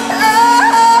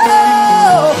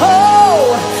 Oh,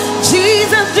 oh,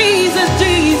 Jesus, Jesus,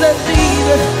 Jesus,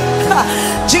 Jesus.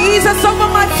 Jesus over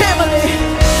my family.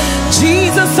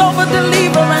 Jesus over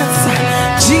deliverance.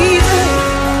 Jesus.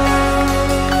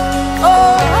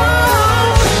 Oh,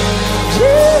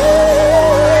 Jesus.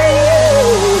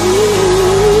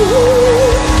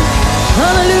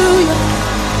 Hallelujah.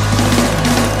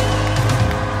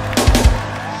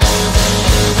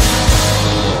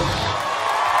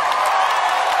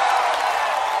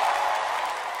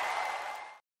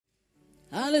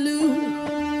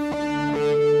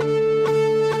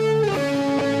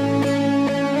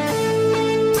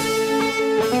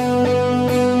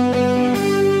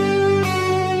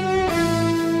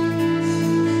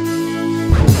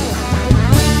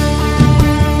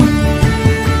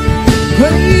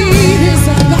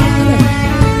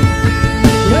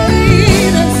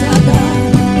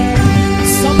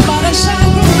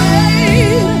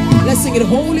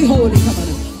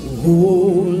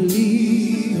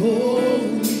 Holy,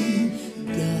 holy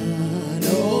God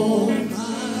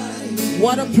Almighty.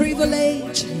 What a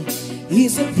privilege.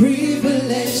 It's a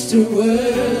privilege to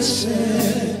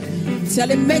worship. Tell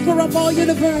him, maker of all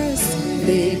universe.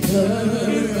 Maker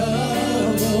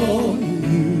of all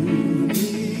universe.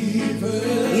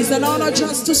 It's an honor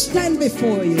just to stand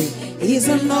before you. It's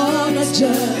an honor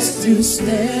just to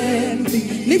stand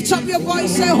before you. Lift up your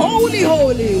voice, say, holy,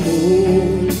 holy,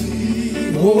 holy,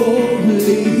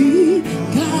 holy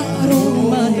God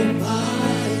Almighty.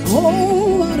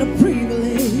 Oh, what a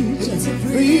privilege. It's a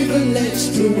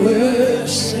privilege to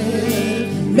worship.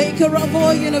 Maker of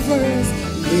all universe.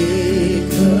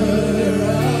 Maker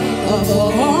of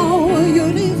all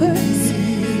universe.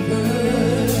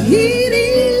 It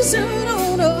is an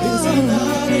honor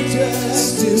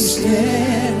just to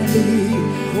stand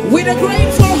with a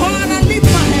grateful heart. I lift my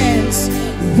hands.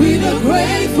 With a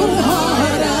grateful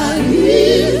heart, I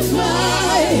lift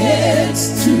my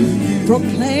hands to you.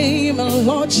 Proclaim,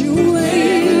 Lord, you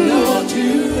reign. Lord,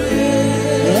 you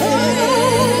reign.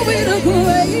 Oh, with a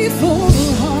grateful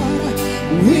heart,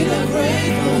 with a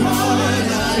grateful heart,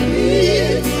 I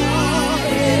lift my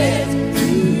hands to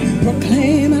you.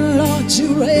 Proclaim, Lord, you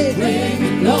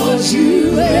reign. Lord,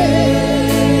 you reign.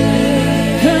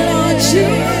 Lord, you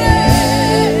reign.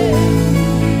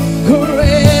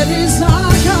 Great is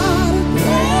our God.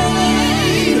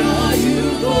 Great are you,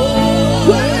 Lord.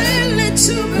 Greatly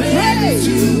to be praised.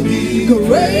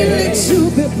 Greatly to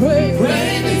be praised.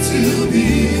 Greatly to be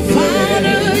praised.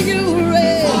 Father, you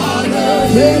reign.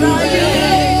 Great are you,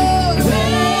 Lord.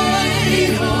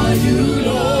 Great are you,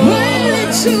 Lord. Greatly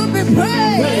to be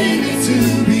praised. Greatly to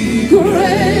be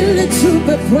greatly to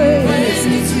be praised.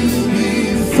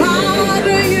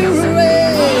 Father, you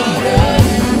reign.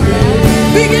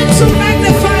 Begin to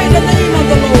magnify the name of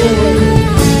the Lord.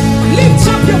 Lift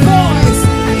up your voice.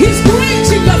 He's great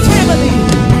in your family.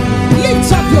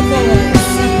 Lift up your voice.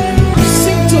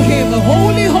 Sing to him.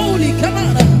 Holy, holy, come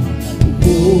on.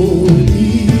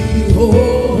 Holy,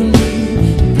 holy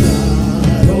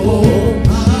God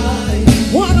Almighty.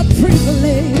 What a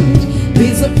privilege.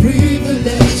 It's a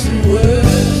privilege to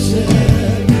worship.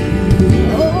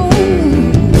 Oh,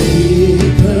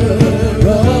 maker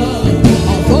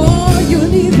of all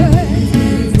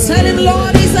universe. Tell him,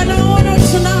 Lord, it's an honor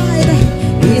tonight.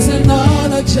 It's an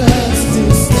honor just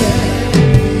to stand.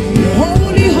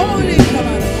 Holy, holy, come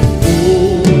on.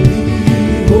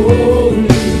 Holy, holy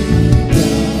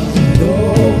God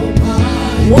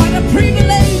Almighty. What a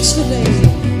privilege today.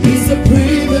 It's a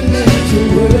privilege to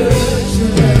worship.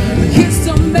 It's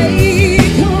the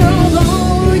maker of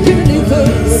all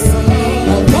universe.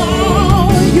 Of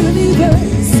all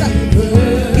universe.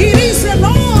 It is an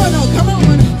honor, come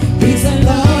on. It's an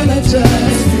honor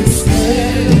just to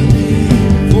stand.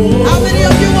 How many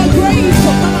of you are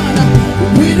grateful? Come on.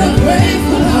 With a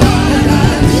grateful heart,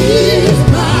 I lift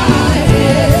my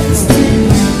hands to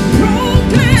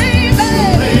proclaim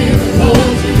it.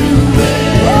 Lord, you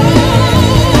reign. Oh,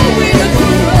 with a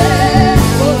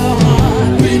grateful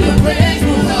heart, with a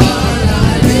grateful heart,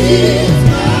 I lift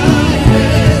my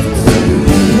hands to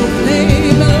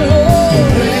proclaim the Lord.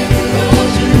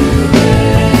 Lord, you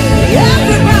reign.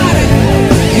 Everybody,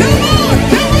 come on,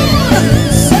 come on.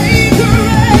 Say,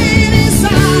 great is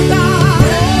our God.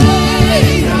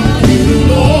 Great are you,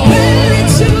 Lord. Greatly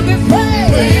to be praised.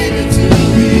 Greatly to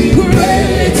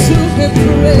be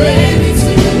praised. Greatly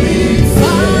to be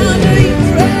Father, you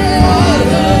reign.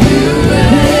 Father, you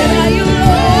reign.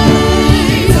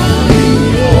 Great are you,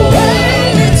 Lord.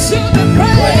 Greatly to be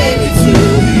praised.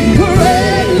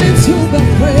 Greatly to be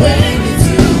praised.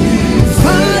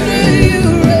 Father, you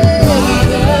reign.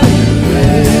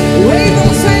 Wave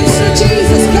those hands to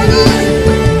Jesus. Come on.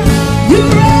 You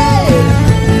reign.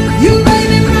 You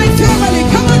reign in my family.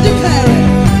 Come on, declare it.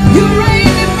 You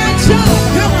reign in my job.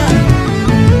 Come on.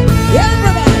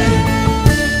 Everybody.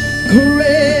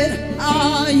 Great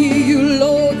are you,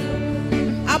 Lord.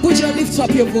 Abuja, lift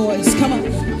up your voice. Come on.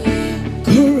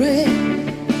 Great.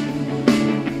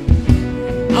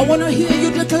 I want to hear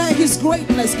you declare his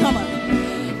greatness. Come on.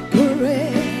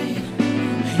 Great.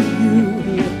 You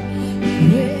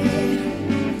great.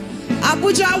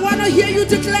 Abuja, I want to hear you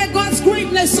declare God's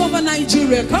greatness over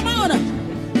Nigeria. Come on.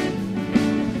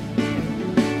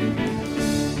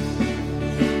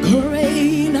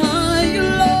 Great are you,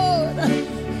 Lord.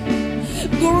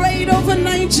 Great over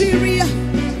Nigeria.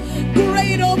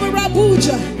 Great over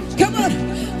Abuja. Come on.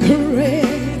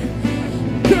 Great.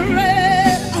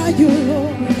 Great are you, Lord.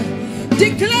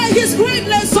 Declare his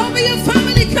greatness over your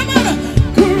family. Come on.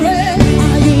 Great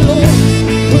are you, Lord.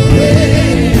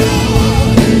 Great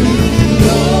are you,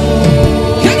 Lord.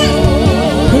 Come on.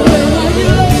 Great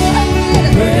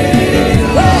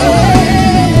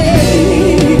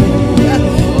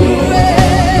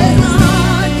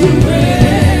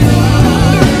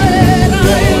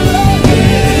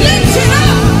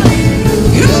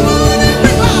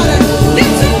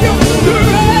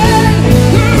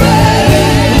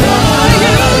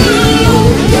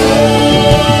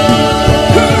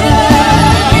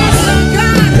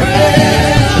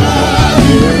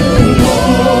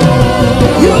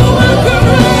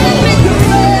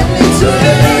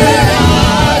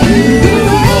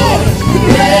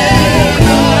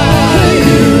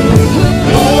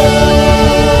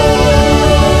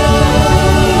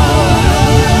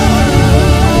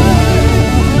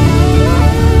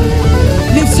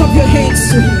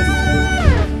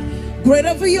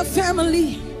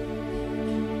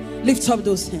up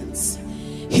those hands.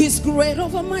 He's great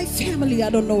over my family. I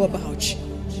don't know about you.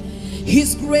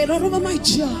 He's greater over my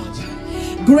job,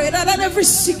 greater than every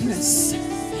sickness,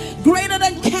 greater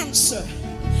than cancer,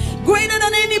 greater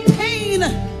than any pain,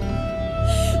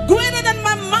 greater than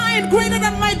my mind, greater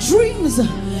than my dreams,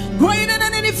 greater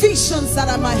than any visions that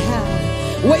I might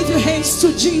have. Wave your hands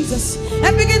to Jesus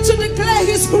and begin to declare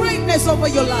his greatness over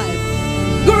your life.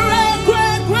 Great,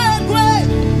 great, great, great.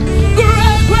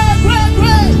 Great, great, great,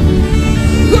 great.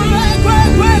 Great,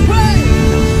 great, great, great.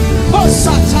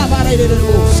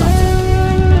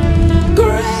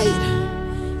 Great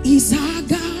is our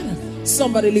God.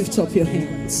 Somebody lift up your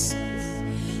hands.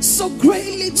 So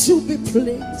greatly to be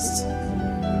pleased.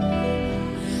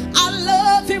 I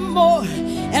love him more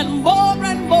and more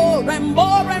and more and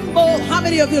more and more. How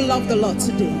many of you love the Lord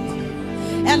today?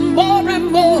 And more,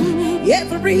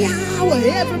 every hour,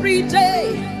 every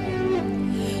day.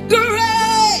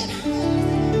 Great.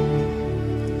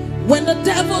 When the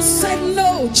devil said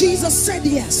no, Jesus said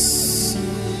yes,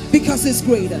 because it's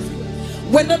greater.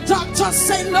 When the doctor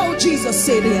said no, Jesus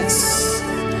said yes.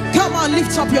 Come on,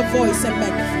 lift up your voice and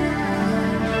magnify.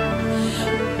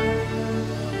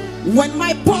 When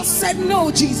my boss said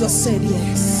no, Jesus said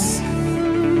yes.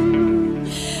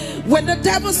 When the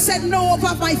devil said no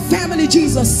about my family,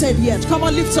 Jesus said yes. Come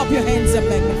on, lift up your hands and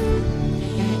magnify.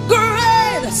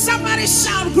 Great! Somebody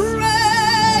shout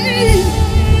great!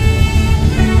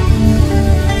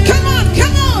 Come on,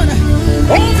 come on!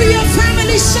 Over your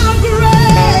family, shout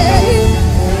great!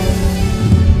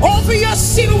 Over your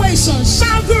situation,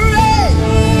 shout great!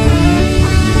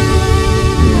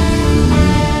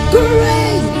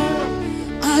 Great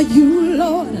are you,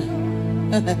 Lord.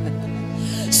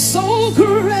 So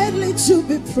greatly to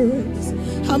be praised.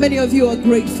 How many of you are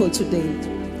grateful today?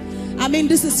 I mean,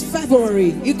 this is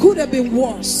February. It could have been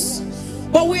worse,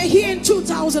 but we're here in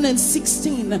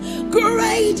 2016.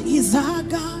 Great is our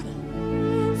God.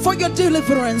 For your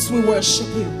deliverance we worship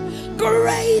you.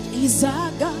 Great is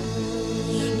our God,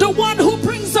 the one who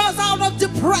brings us out of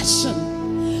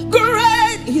depression.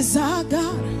 Great is our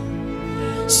God.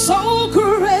 So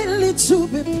greatly to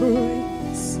be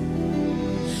praised.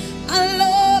 I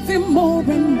love him more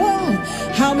and more.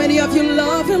 How many of you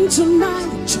love him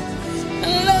tonight? I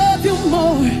love you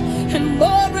more and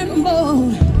more and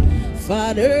more,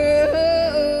 Father.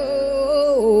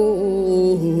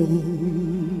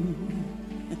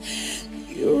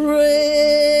 You're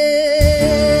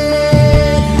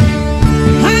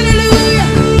hallelujah.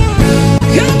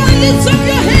 Come on, lift up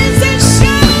your hands and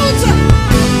shout.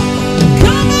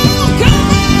 Come on, come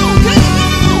on, come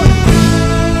on.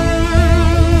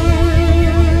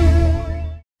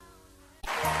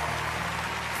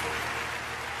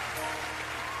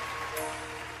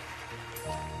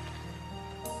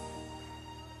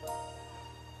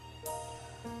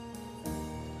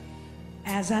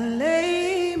 As I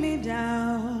lay me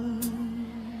down,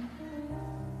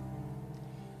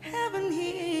 heaven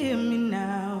hear me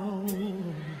now.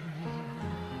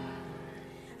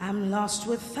 I'm lost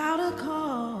without a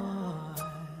cause.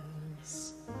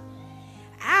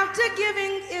 After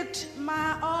giving it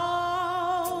my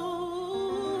all,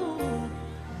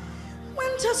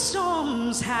 winter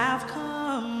storms have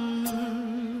come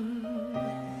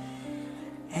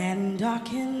and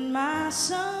darkened my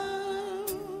sun.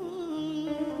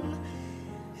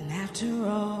 After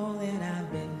all that I've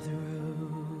been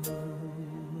through,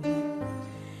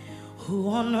 who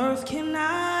on earth can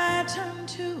I turn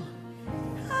to?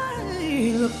 I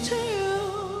look to you.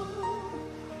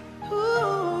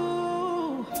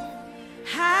 Ooh,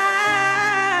 I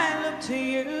look to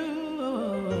you.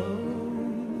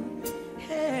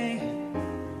 Hey,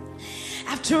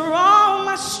 after all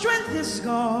my strength is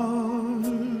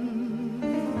gone,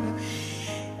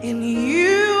 in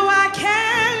you I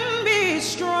can be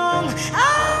strong. I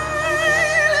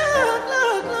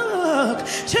look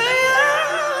to you.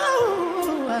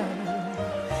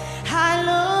 I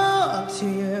look to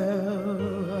you.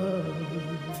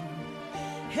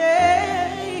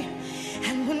 Hey,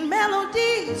 and when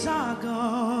melodies are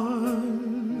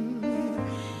gone,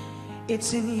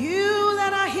 it's in you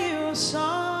that I hear a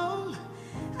song.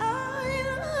 I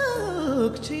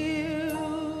look to you.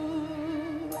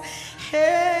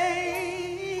 Hey,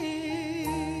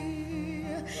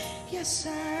 yes I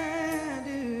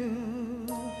do.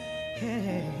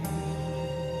 Hey,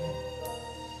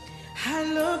 I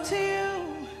look to you.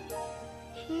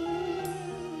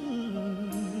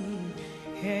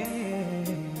 Hey,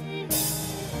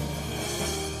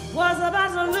 was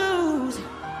about to lose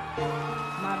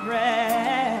my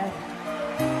breath.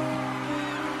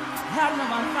 Had no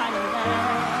one fighting that.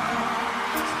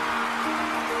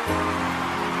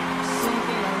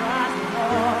 Sinking and rising.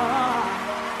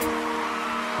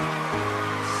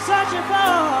 searching for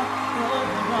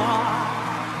God.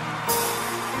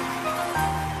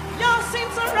 Your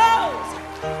seats a rose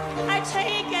I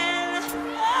taken,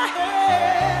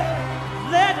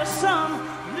 led to some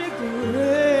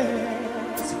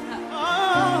regrets.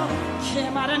 Oh,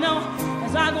 Kim, I don't know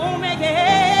as I gonna make it.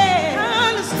 I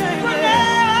understand. But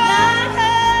now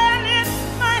in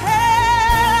my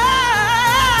head,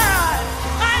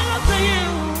 I look to you.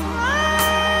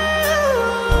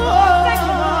 Oh, thank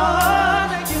you, Lord.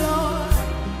 Thank you, Lord.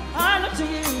 I look to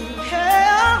you.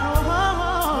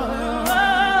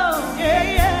 Yeah,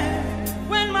 yeah.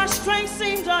 When my strength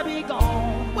seems to be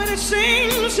gone, when it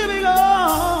seems to be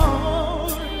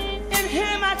gone, in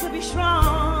Him I could be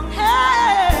strong.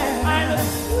 Hey, I look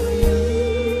to you.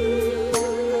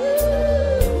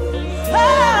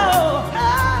 Oh,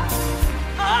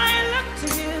 I look to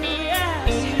you, yes.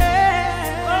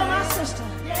 Oh, my sister.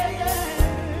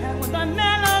 And when the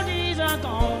melodies are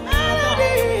gone,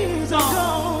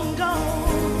 gone.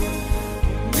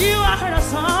 You, I heard a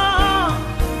song.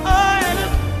 I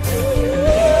look to you.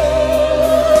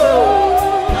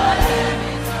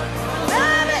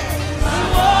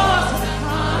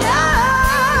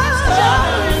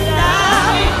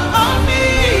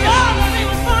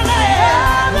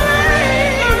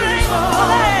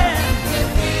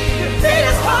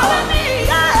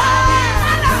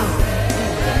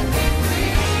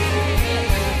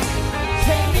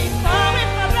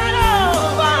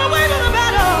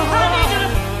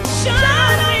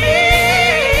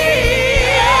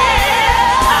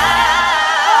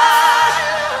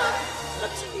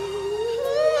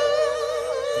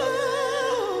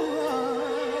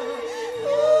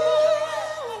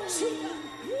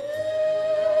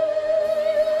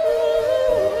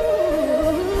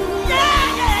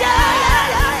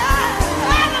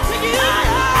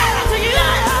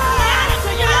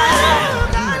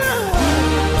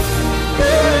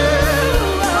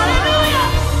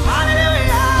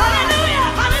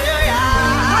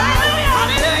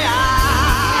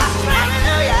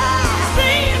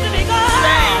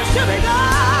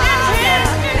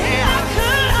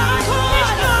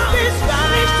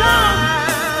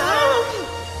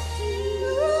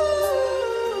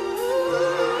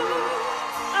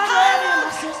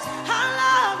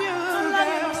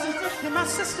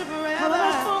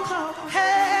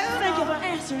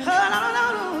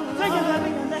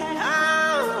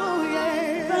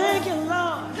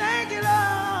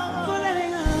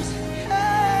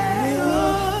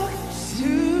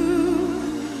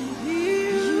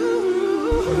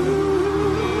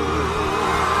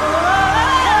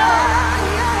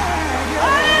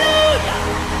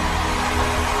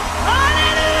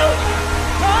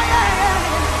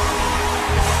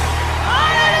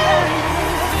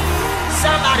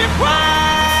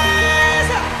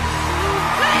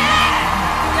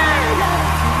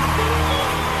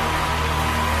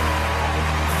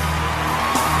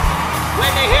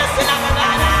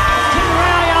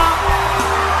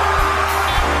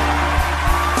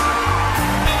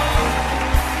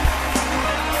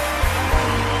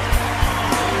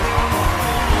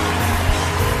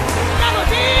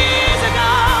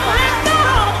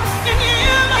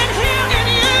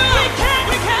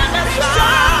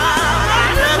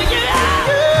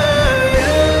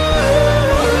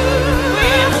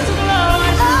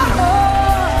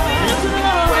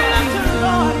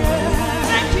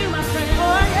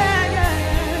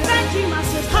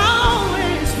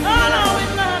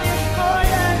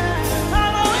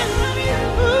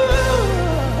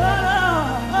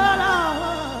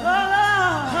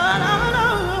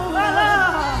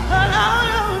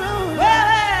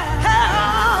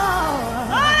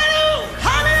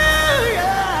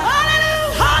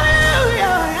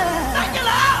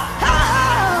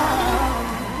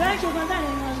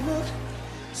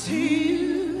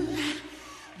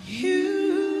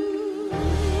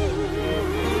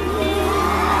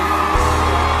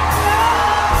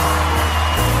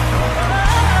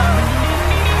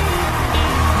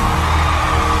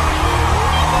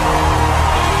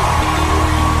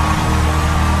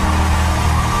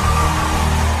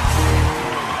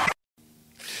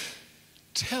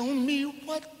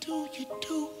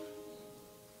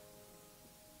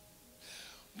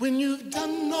 when you've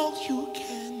done all you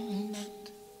can,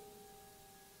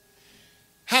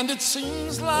 and it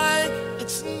seems like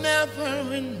it's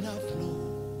never enough, no.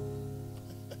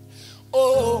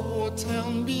 Oh, tell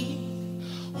me,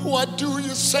 what do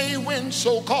you say when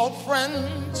so-called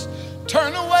friends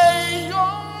turn away?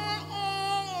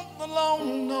 All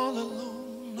alone, all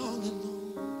alone, all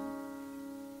alone.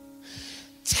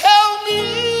 Tell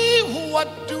me,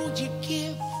 what do you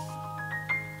give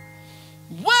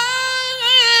when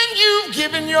you've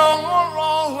given your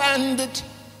all and it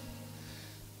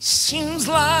seems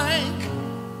like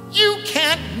you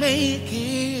can't make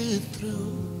it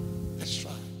through. That's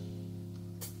right.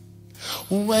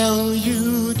 Well,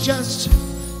 you just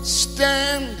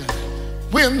stand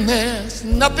when there's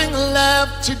nothing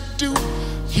left to do.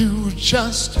 You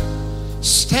just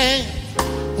stand,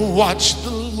 watch the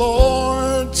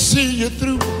Lord see you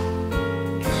through.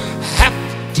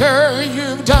 After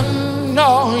you've done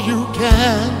all you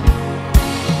can,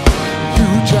 you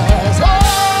just,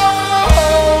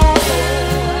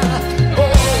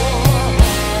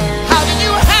 how do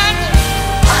you handle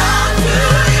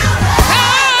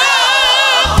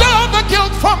the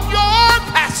guilt from your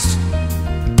past?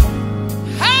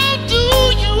 How do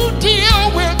you deal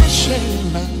with the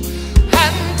shame?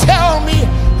 And tell me,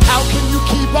 how can you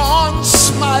keep on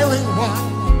smiling while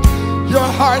your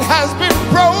heart has been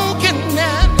broken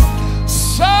and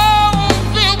so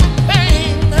filled with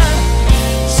pain?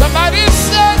 Somebody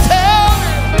said, tell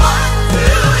me, what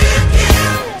do you do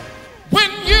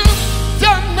when you've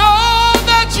done all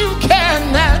that you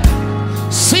can and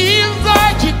seems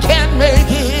like you can't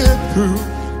make it through?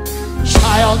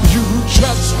 Child, you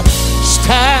just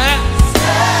stand,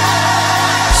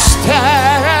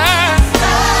 stand,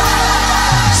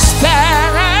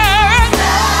 stand.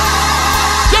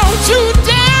 Don't you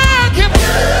dare give up.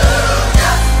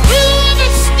 Through the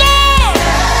storm,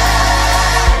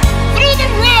 through the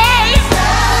rain,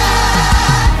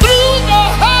 through the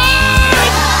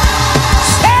hurt,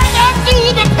 stand up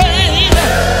through the pain.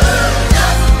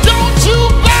 Don't you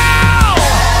bow,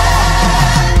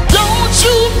 don't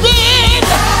you bend,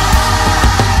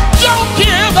 don't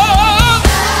give up,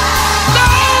 no,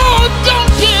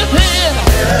 don't give in.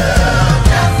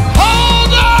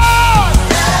 Hold on,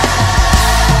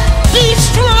 be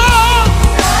strong,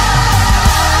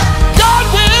 God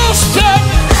will step,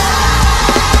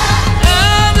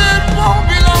 and it won't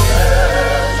be long.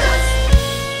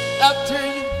 After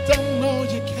you've done all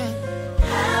you can.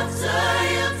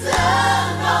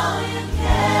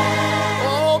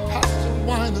 Oh, Pastor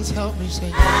Winans, help me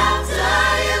say.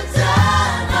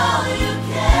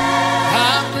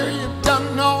 After you've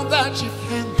done all that you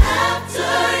can.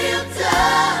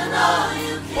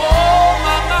 Oh,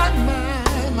 my,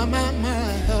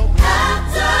 help me.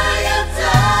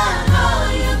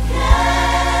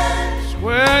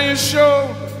 Square your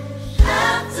shoulders,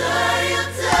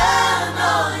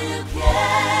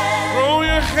 throw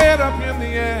your head up in the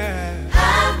air,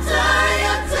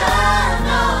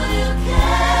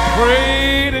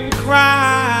 prayed and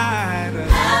cried,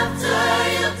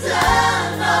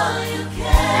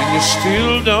 and you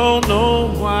still don't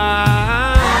know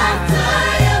why.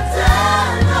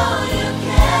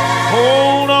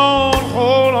 Hold on,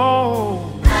 hold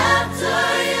on,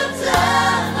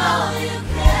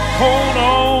 hold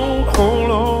on, hold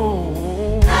on,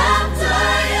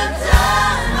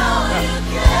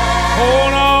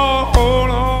 hold on,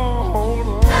 hold on, hold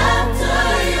on.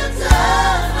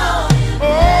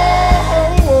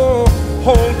 Oh,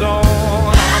 hold on.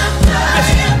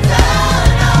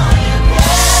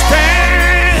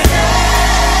 Stand,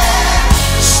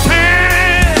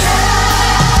 stand,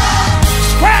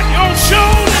 squat your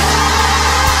shoulders,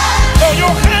 throw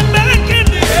your hand back in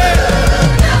the air.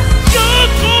 You're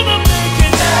gonna make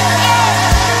it.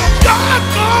 You're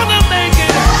gonna make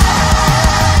it.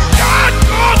 You're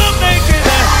gonna make it.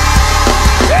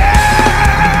 Yeah.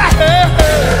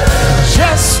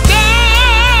 Just stand.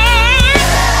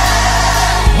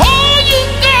 All you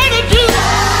gotta do,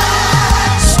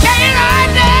 stay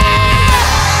right there.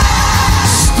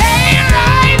 Stay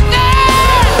right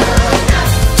there.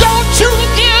 Don't you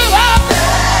give up.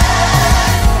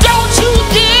 Don't you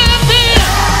give in.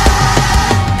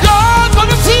 God's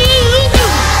gonna see you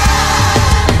through.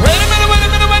 Wait a minute, wait a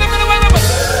minute, wait a minute, wait a minute.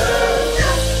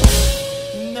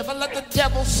 Never let the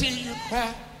devil see you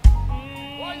cry.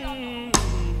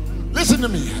 Listen to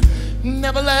me.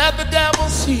 Never let the devil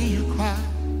see you cry.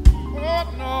 Oh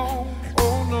no,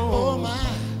 oh no, oh my.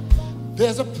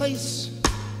 There's a place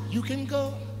you can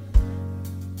go.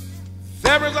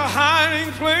 There is a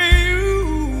hiding place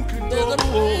you can go. There's a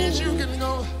place you can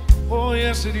go. Oh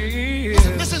yes it is.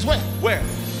 Listen, this is where? Where?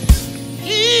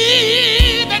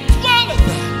 He that dwelleth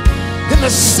in the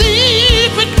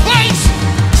secret place,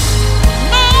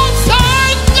 Most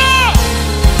High God,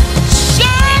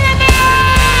 shall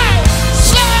abide.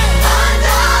 Say,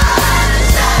 under the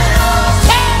shadow.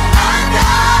 Say, under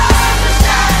the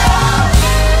shadow.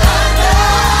 Under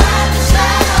the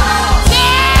shadow. Say,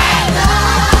 under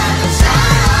the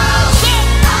shadow. Say,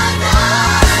 under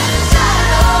the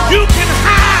shadow. You can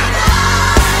hide.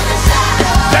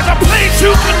 There's a place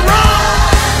you can run,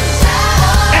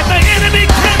 and the enemy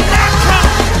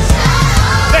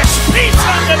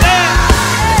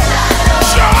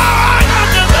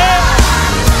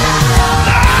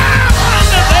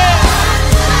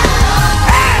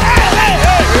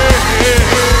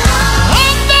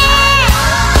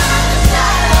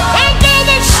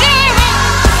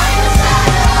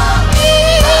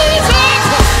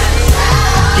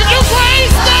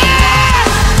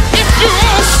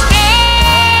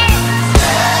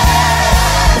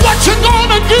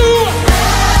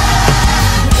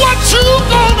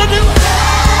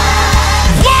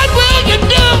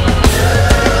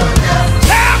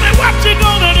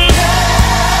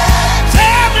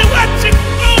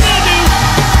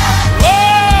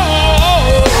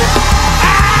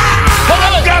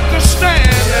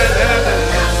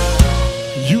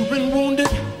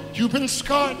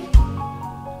garden.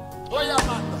 Oh, yeah,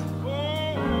 man.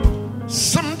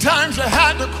 Sometimes you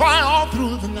had to cry all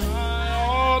through the night.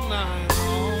 All night.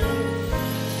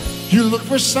 You look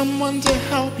for someone to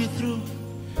help you through.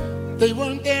 They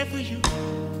weren't there for you.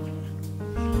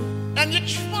 And you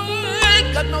tried,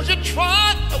 God knows you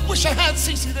tried. I wish I had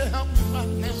Cece to help me right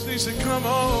now. Cece, come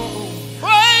on.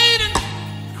 Prayed and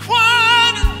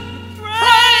cried and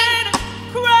prayed and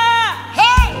cried.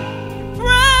 Hey!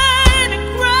 Prayed and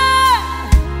cried.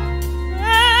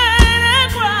 Prayed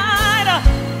and cried.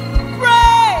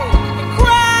 Prayed and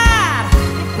cried.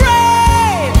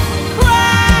 Prayed and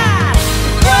cried.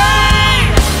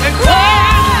 Prayed and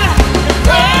cried.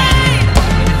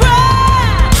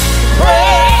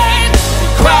 Prayed and cried. Prayed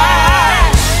and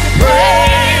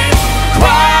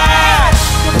cried.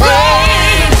 Prayed and cried.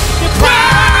 Prayed and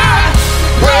cried.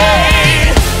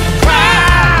 Prayed and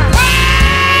cried.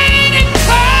 Prayed and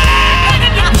cried.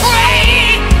 And you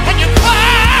prayed and you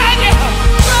cried.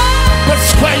 But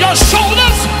square your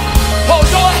shoulders, hold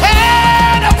your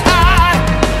head up high.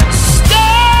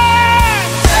 Stand,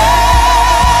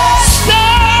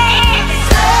 stand,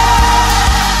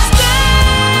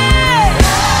 stand.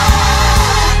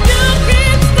 You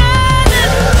keep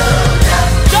standing.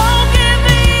 Don't give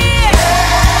in.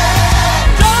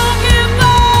 Don't give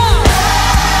up.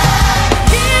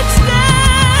 Keep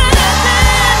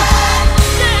standing.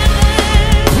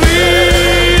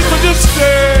 Please, would you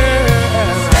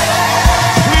stand?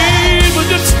 Please, would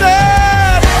you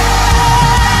stand?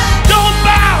 Don't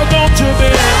bow, don't you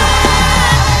bend.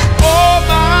 Oh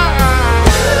my.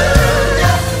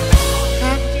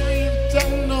 After you've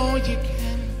done all you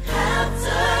can.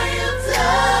 After you've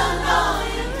done all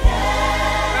you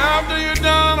can. After you've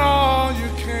done all you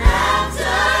can.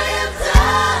 After you've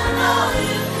done all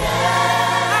you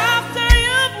can. After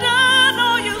you've done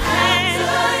all you can.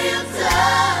 After you've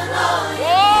done all you can.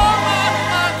 Oh my,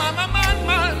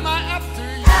 after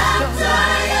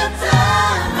you've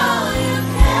done all you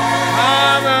can.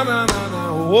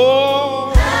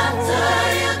 Whoa. After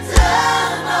you've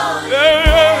done all you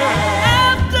can.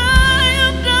 After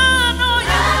you've done all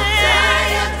you can.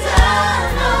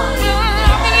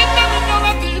 After you've done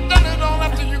all you can. After you've done it all.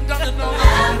 After you've done it all.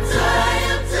 After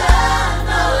you've done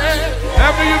all you can.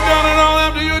 After you've done it all.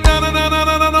 After you've done it all.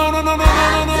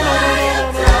 No. After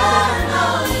you've done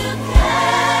all you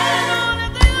can.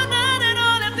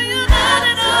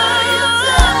 After you've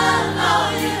done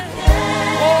all you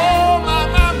can. Oh my.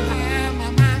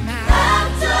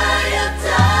 After you've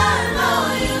done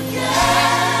all you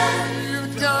can.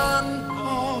 You've done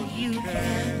all you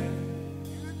can.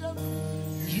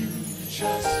 You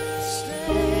just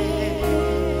stay.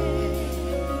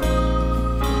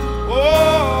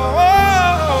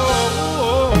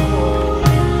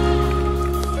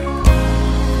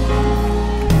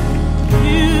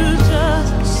 You just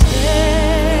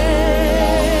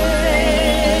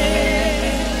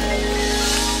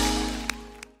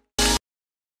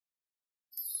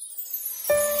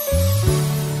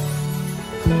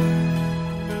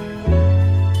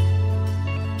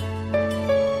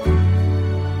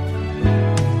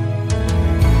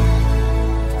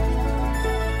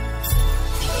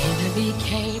The enemy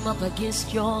came up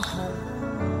against your home.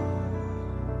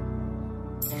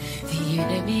 The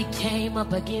enemy came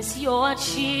up against your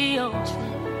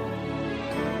children.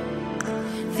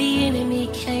 The enemy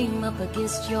came up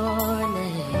against your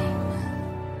name.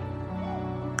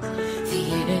 The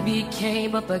enemy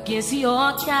came up against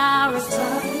your character.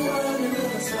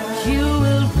 You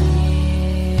will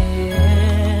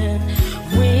win,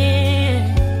 win.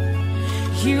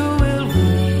 You will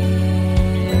win,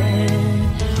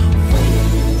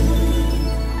 win.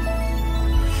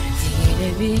 The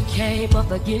enemy came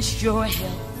up against your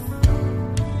health.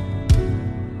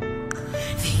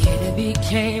 The enemy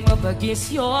came up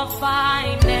against your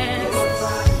finances.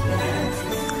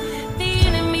 The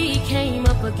enemy came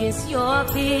up against your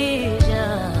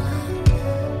vision.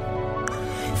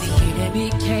 The enemy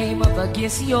came up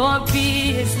against your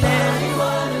business.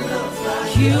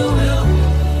 You will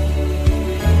win.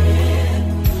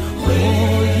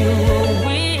 Oh, you will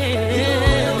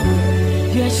win.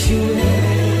 Yes, you will.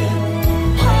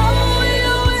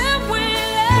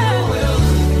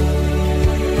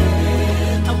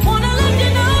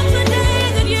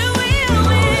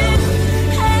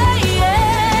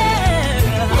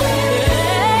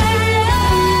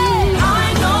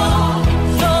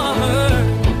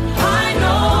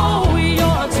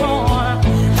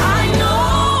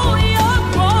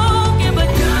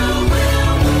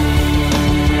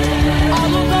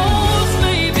 All of those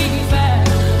may be bad,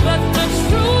 but the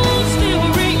truth still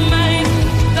remains.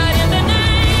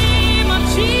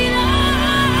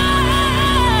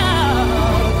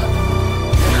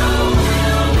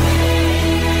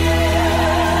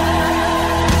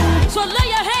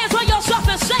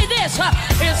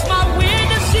 It's my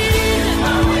winning season.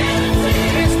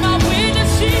 It's my winning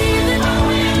season.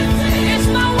 It's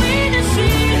my winning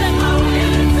season.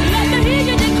 Let me hear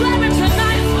you declare it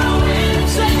tonight.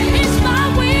 Say, it's my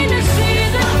winning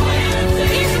season.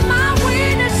 It's my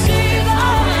winning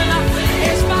season.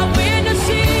 It's my winning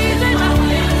season.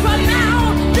 From now,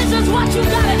 this is what you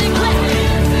gotta declare.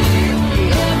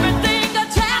 Everything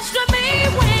attached to me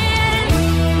wins.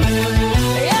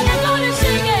 Everybody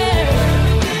sing it.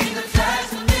 Everything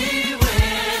attached to me wins.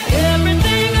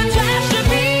 Everything attached to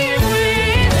me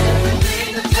wins.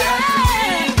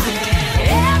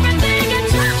 Everything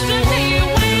attached to me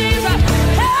wins.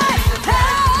 Hey,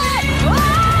 hey, oh,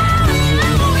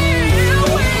 you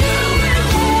win.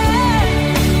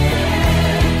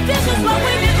 This is what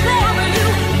we declare you.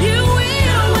 You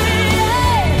will win.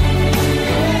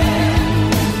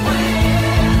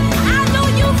 I know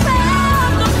you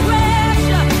felt the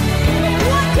pressure.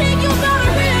 One thing you gotta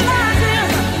realize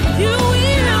is you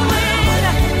will win.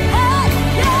 Hey,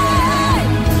 hey,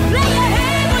 lay your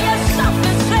hands on yourself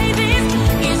and say this.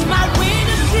 It's my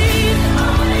winning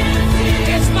season.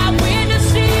 It's my winning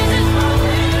season.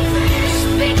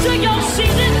 Speak to your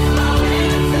season.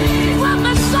 From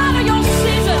the side of your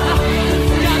season.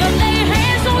 Gotta lay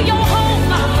hands on your home.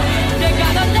 They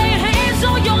gotta lay hands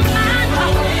on your mind.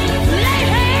 Lay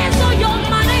hands on your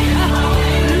money.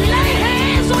 Lay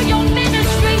hands on your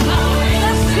ministry.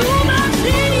 There's too much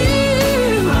in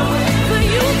you for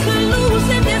you to lose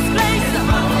in this place.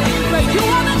 But you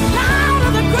are the child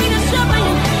of the greatest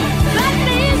champion. That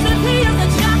means that he is the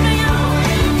champion.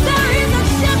 There is a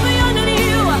champion in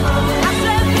you. I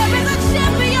said there is a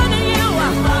champion in you.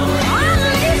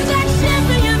 Unleash that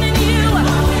champion in you.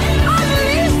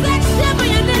 Unleash that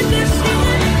champion in this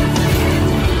season.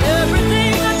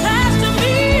 Everything attached to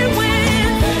me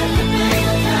wins.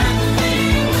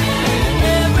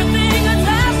 Everything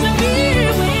attached to me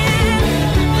wins.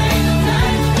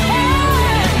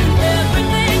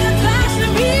 Everything attached to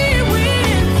me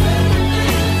wins.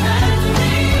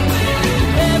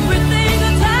 Everything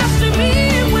attached to me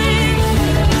wins.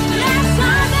 Last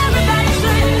time everybody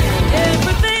said,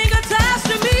 everything attached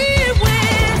to me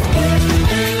wins.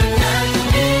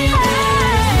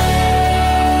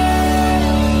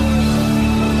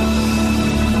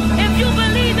 If you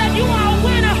believe that you are a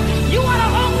winner, you want to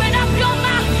open up your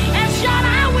mouth and shout,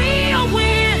 I will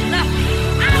win.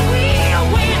 I will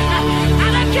win. I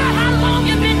don't care how long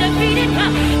you've been defeated.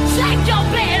 Shake your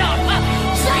bed up.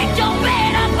 Shake your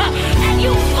bed up. And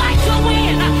you fight to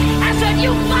win. I said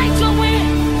you fight to win.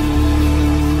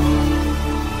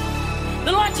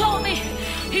 The Lord told me,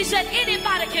 he said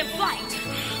anybody can fight.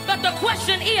 But the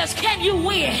question is, can you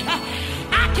win?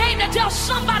 I came to tell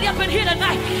somebody up in here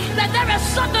tonight that there is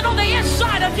something on the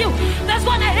inside of you that's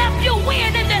going to help you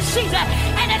win in this season.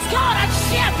 And it's called a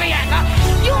champion.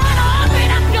 You want to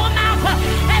open up your mouth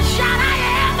and shout, I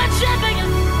am a champion.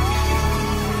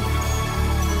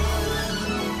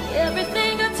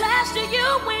 Everything attached to you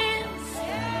wins.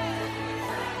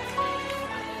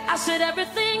 I said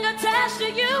everything attached to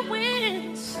you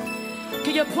wins.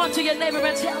 Can you point to your neighbor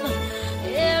and tell them,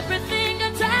 everything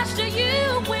attached to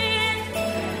you wins.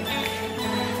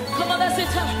 Come on, let's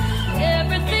tell them,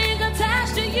 everything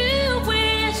attached to you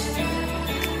wins.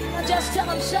 Now just tell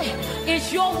them, say,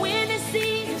 it's your winning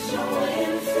season.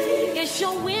 It's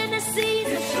your winning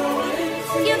season.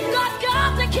 You've got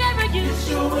God to carry you.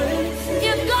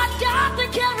 You've got God to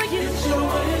carry you.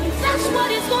 That's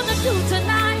what he's going to do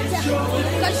tonight.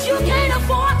 Because you can't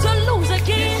afford to lose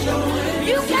again.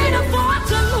 You can't afford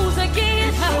to lose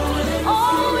again.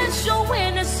 Oh, it's your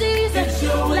winning season.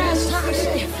 Last time,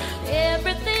 say,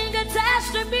 everything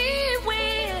attached to me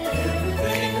wins.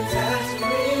 Everything attached to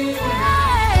me wins.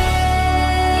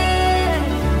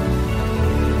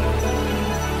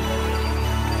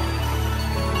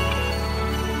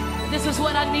 This is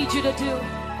what I need you to do,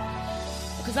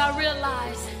 because I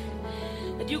realize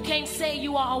that you can't say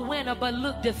you are a winner but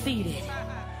look defeated.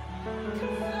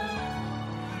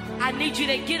 I need you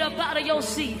to get up out of your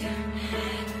seat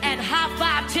and high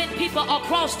five 10 people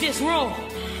across this room.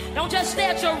 Don't just stay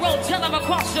at your room, tell them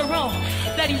across the room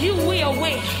that you will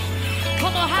win.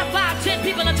 Come on, high five 10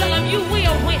 people and tell them you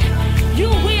will win. You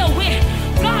will win.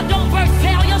 God don't birth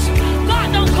failures.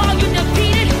 God don't call you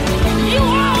defeated. You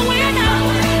are a winner.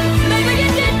 Maybe you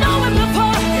didn't know it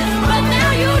before, but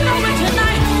now you know it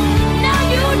tonight. Now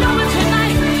you know it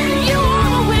tonight. You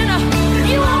are a winner.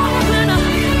 You are a winner.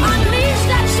 Unleash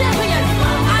that champion.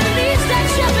 Unleash that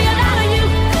champion out of you.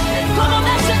 Come on,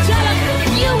 let's just tell him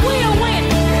you will win.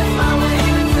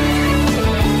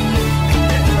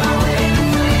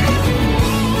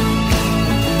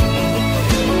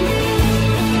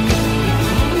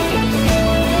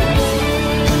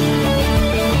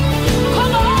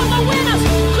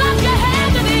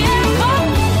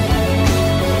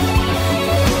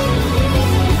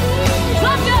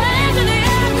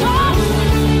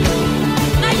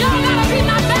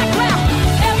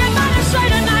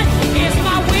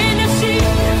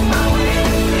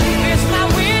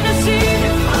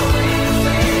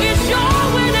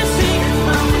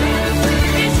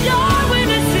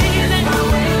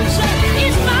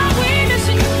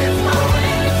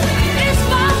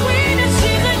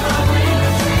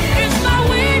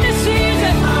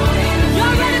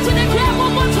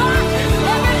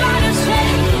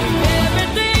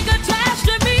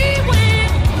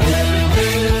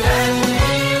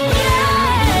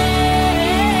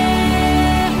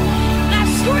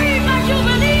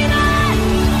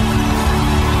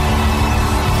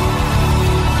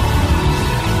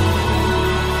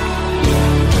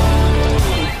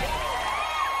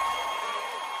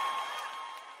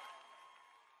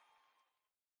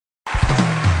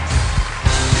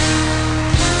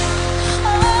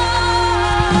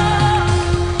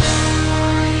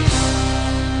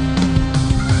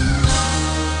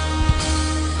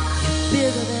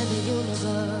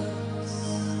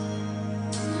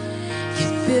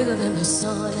 the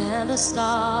sun and the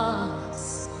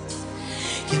stars.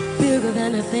 You're bigger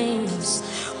than the things,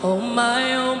 oh my,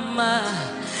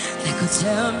 that could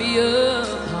tear me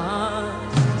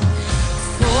apart.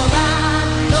 For I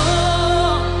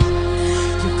know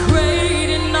you're great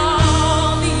in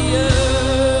all the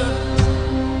earth.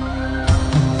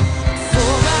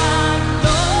 For I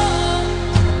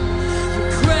know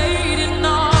you're great in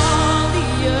all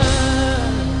the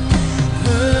earth.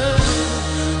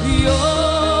 You're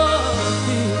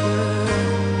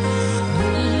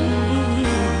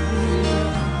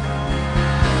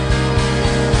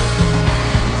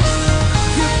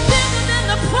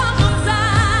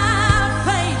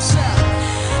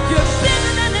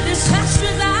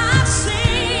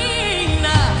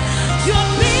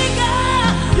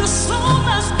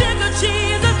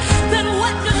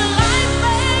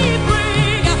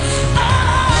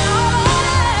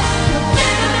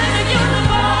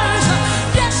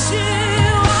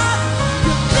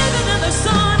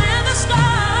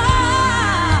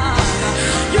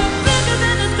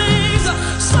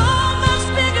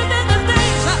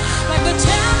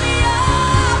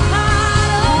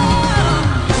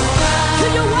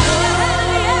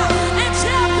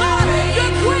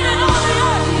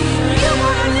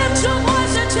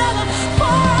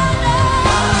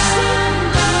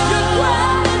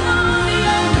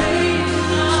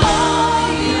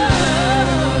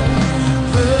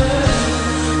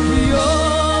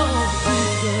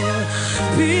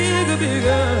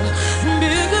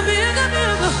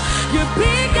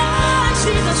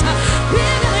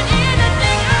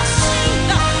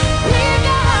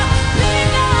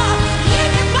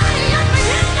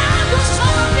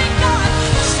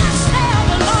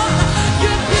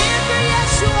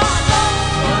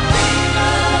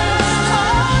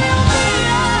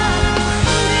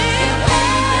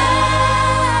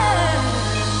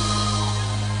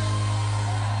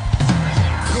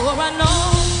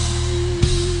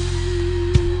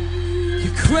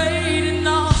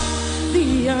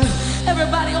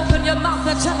everybody open your mouth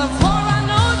and tell them, for I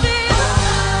know Jesus,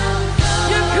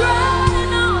 you're great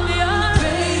in all the earth.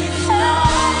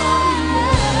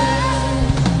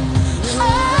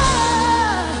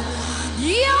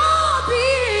 You're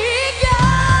big,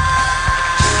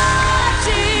 God,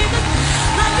 Jesus.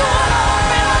 Now you want to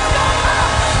open up your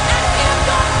mouth and give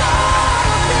your God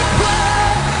a big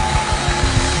praise.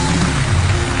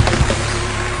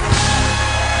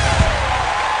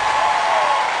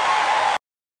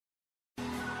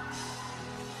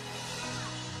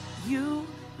 You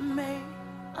made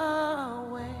a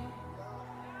way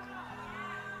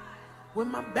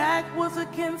when my back was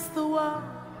against the wall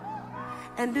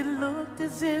and it looked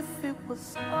as if it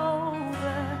was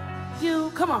over.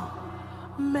 You, come on,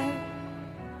 made,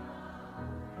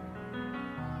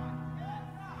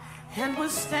 and we're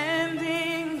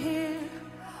standing here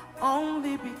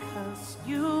only because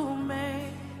you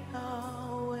made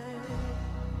a way.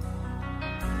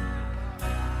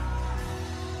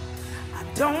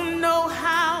 Don't know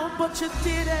how, but you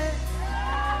did it.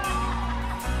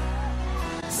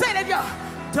 Say that, y'all.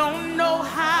 Don't know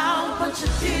how, but you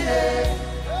did it.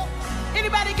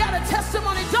 Anybody got a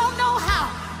testimony? Don't know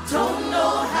how. Don't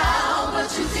know how,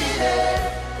 but you did it.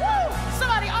 Woo.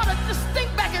 Somebody ought to just think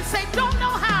back and say, don't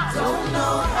know how. Don't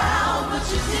know how, but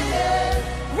you did it.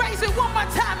 Raise it one more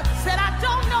time. Said, I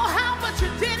don't know how, but you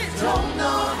did it. Don't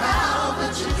know how,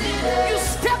 but you did it. You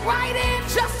stepped right in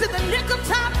just in the nick of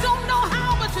time. Don't know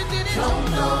how, but you did it. Don't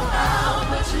know how,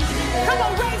 but you did it. Come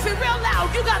on, raise it real loud.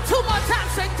 You got two more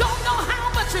times. Say, don't know how,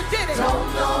 but you did it. Don't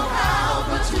know how,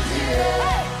 but you did it.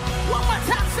 Hey, one more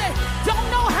time. Say, don't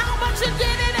know how, but you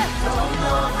did it. Don't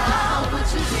know how, but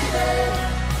you did it.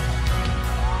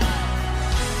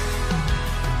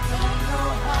 Don't know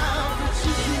how, but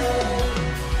you did it.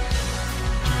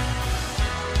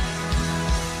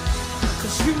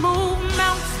 'Cause you move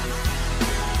mountains,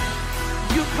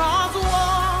 you cause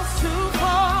walls to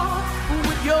fall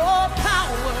with your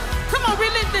power. Come on,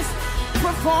 relive this.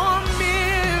 Perform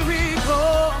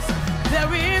miracles.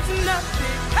 There is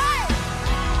nothing, hey,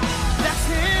 that's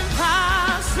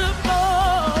impossible.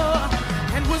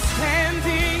 And we're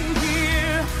standing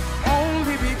here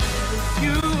only because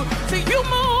you. See, you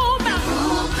move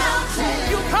mountains.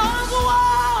 You cause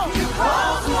walls. You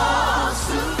cause walls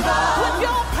to fall with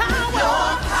your power. Your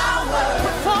power.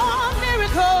 Perform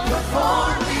miracles.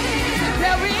 Perform miracles.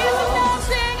 There is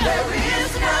nothing. There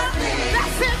is nothing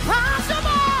that's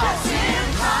impossible. That's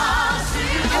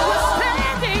impossible. And we're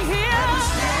standing here. We're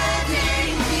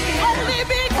standing here only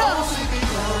because.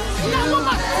 Now, one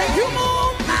more. You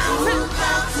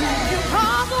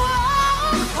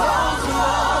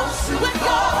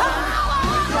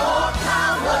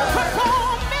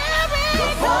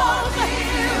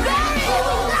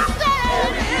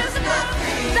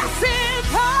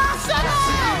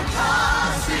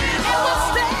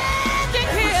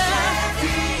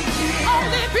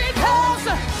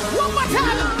One more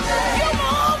time. You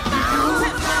move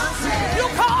mountains. You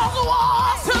cause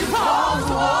walls to fall.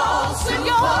 With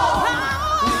your power.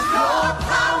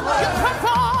 You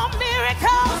perform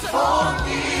miracles.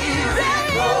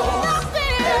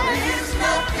 There is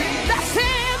nothing that's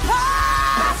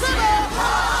impossible.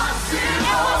 And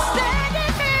we're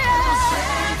standing here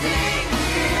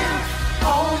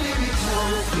only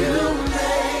because you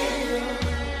made it.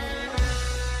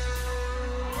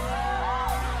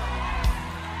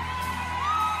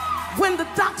 When the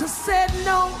doctor said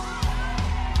no,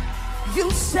 you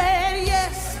said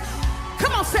yes.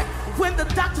 Come on, say, when the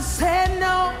doctor said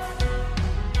no,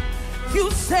 you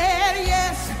said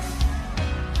yes.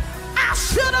 I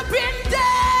should have been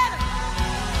dead,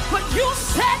 but you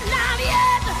said not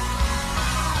yet.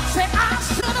 Say, I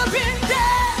should have been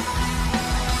dead,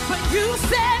 but you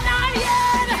said not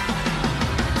yet.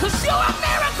 'Cause you're a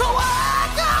miracle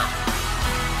worker.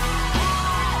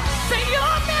 Say,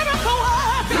 you're a miracle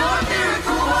worker. You're a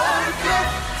miracle worker.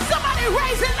 Somebody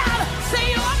raise it louder. Say,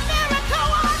 you're a miracle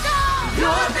worker.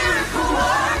 You're a miracle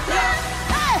worker.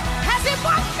 Hey, has he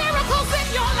worked miracles in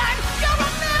your life? You're a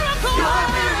miracle worker. You're a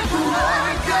miracle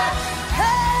worker.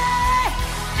 Hey,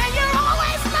 and you're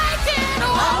always making a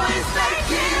way. Always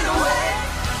making a way.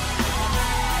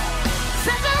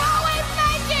 Said you're always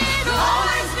making a way.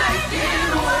 Always making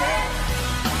a way.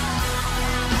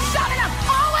 Shout it up.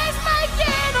 Always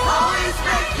making a way. Always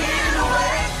making a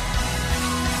way.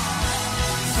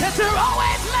 Said you're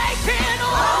always making a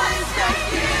way. Always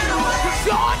making a way. 'Cause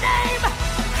your name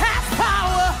has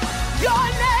power. Your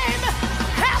name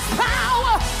has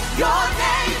power. Your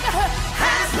name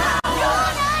has power. Your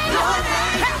name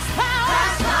has power.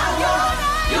 Your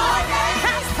name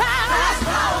has power.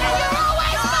 And you're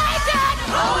always making.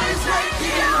 Always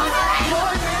making.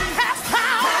 Your name has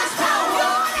power.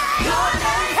 Your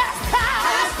name has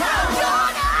power. Your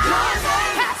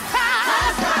name has power.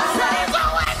 Said he's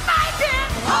always making.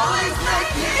 Always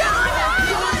making. Your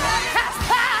name has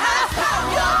power.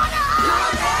 Your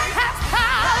name has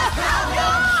power.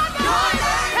 Your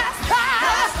name has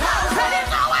power. Said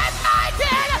he's always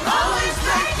making. Always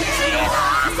making.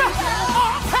 Jesus,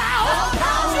 all power.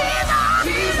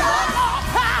 Jesus, all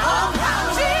power.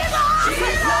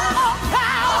 Jesus, all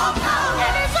power.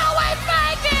 And he's always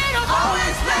making.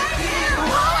 Always making.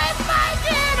 Always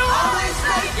making. Always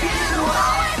making.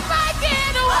 Always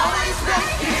making. Always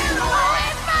making.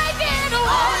 Always making.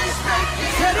 Always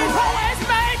making. Said he's always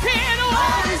making.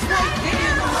 Always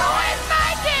making. Always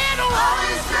making.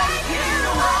 Always making.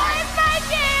 Always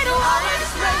making.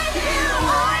 Always making.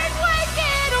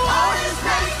 Always making. Always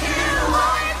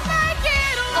making. Always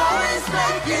making. Always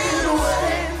making a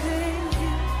way.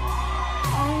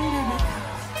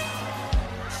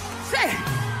 Say,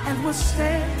 and we're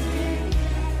standing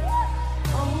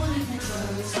only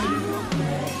because you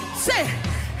made. Say,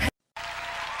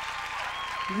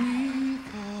 We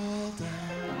fall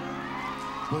down,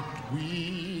 but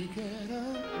we get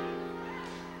up.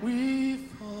 We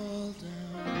fall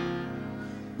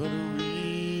down, but we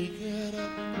get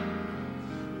up.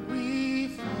 We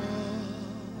fall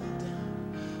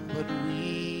down, but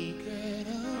we get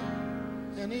up.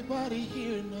 Anybody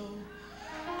here know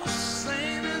a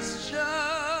saint is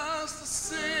just a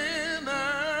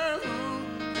sinner who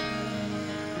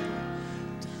fell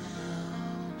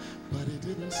down, but he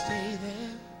didn't stay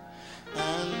there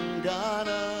and got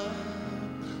up.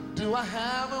 Do I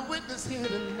have a witness here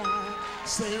tonight?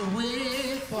 Say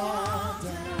we fall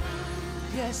down.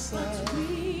 Yes, sir. But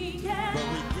we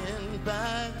get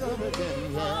back up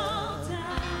again.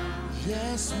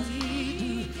 Yes, we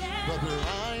do. But we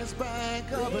rise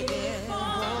back up again.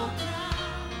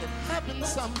 It happens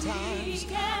sometimes. We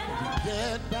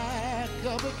get back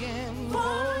up again.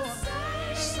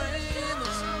 Saying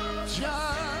it's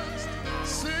just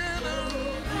sinner who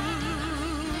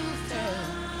fell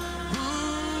down.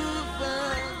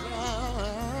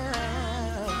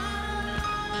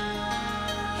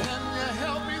 Can you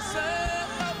help me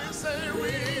say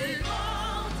we?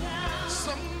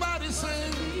 Somebody say,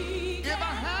 if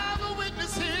I have a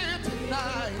witness here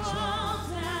tonight.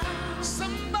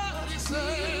 Somebody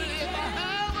say, if I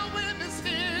have a witness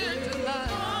here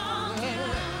tonight.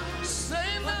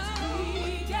 Say now.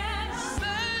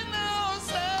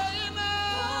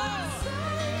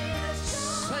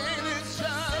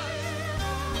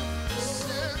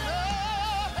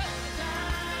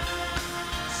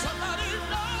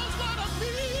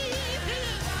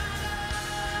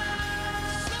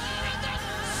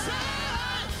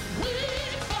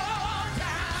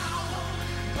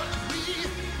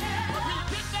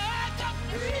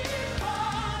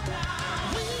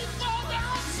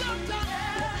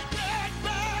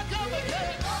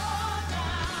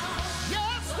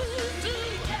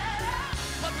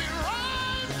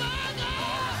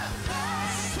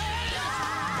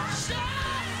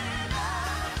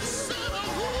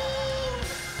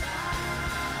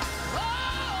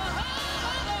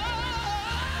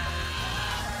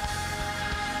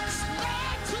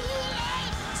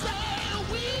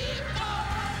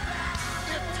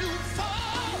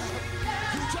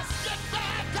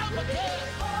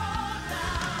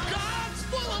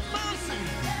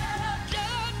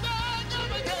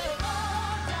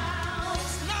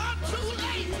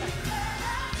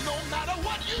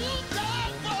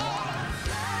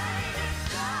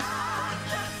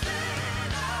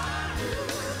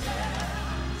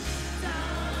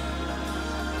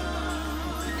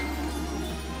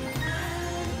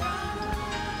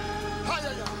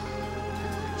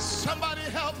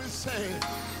 say,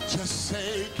 just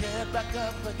say, get back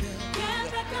up again.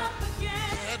 Get back up again.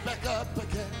 Get back up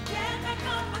again. Get back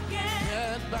up again.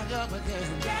 Get back up again.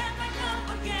 Get back up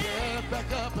again. Get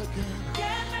back up again.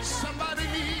 Get back up. Somebody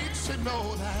needs to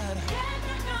know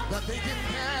that they can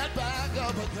get back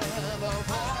up again. Oh,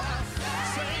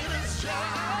 Satan's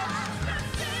job.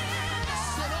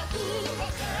 Sit up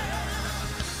again.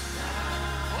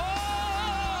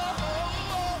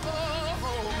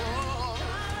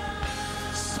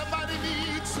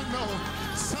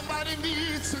 Somebody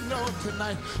needs to know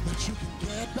tonight that you can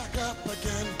get back up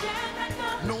again.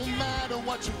 No matter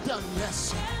what you've done,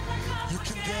 yes, you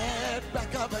can get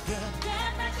back up again.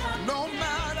 No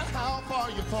matter how far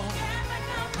you fall,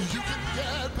 you can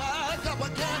get back up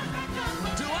again.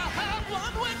 Do I have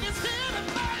one witness here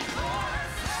tonight?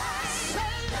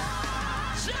 Say,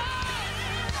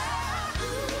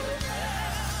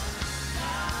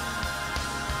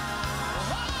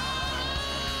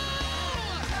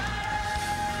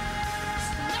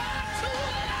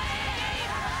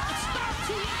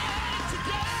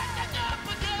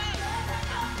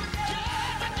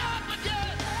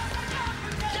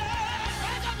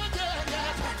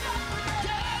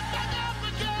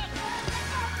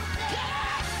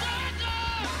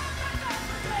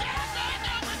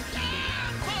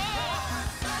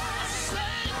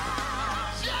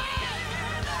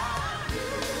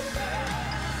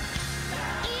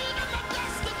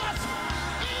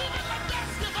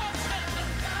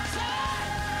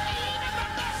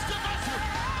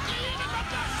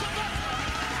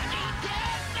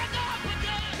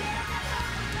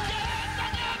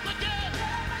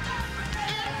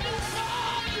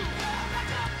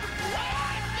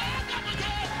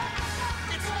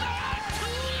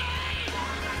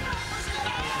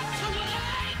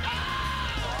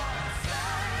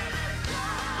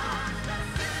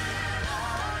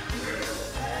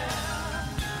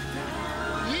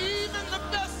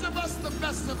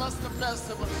 the best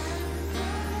of us.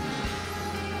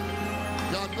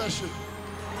 God bless you.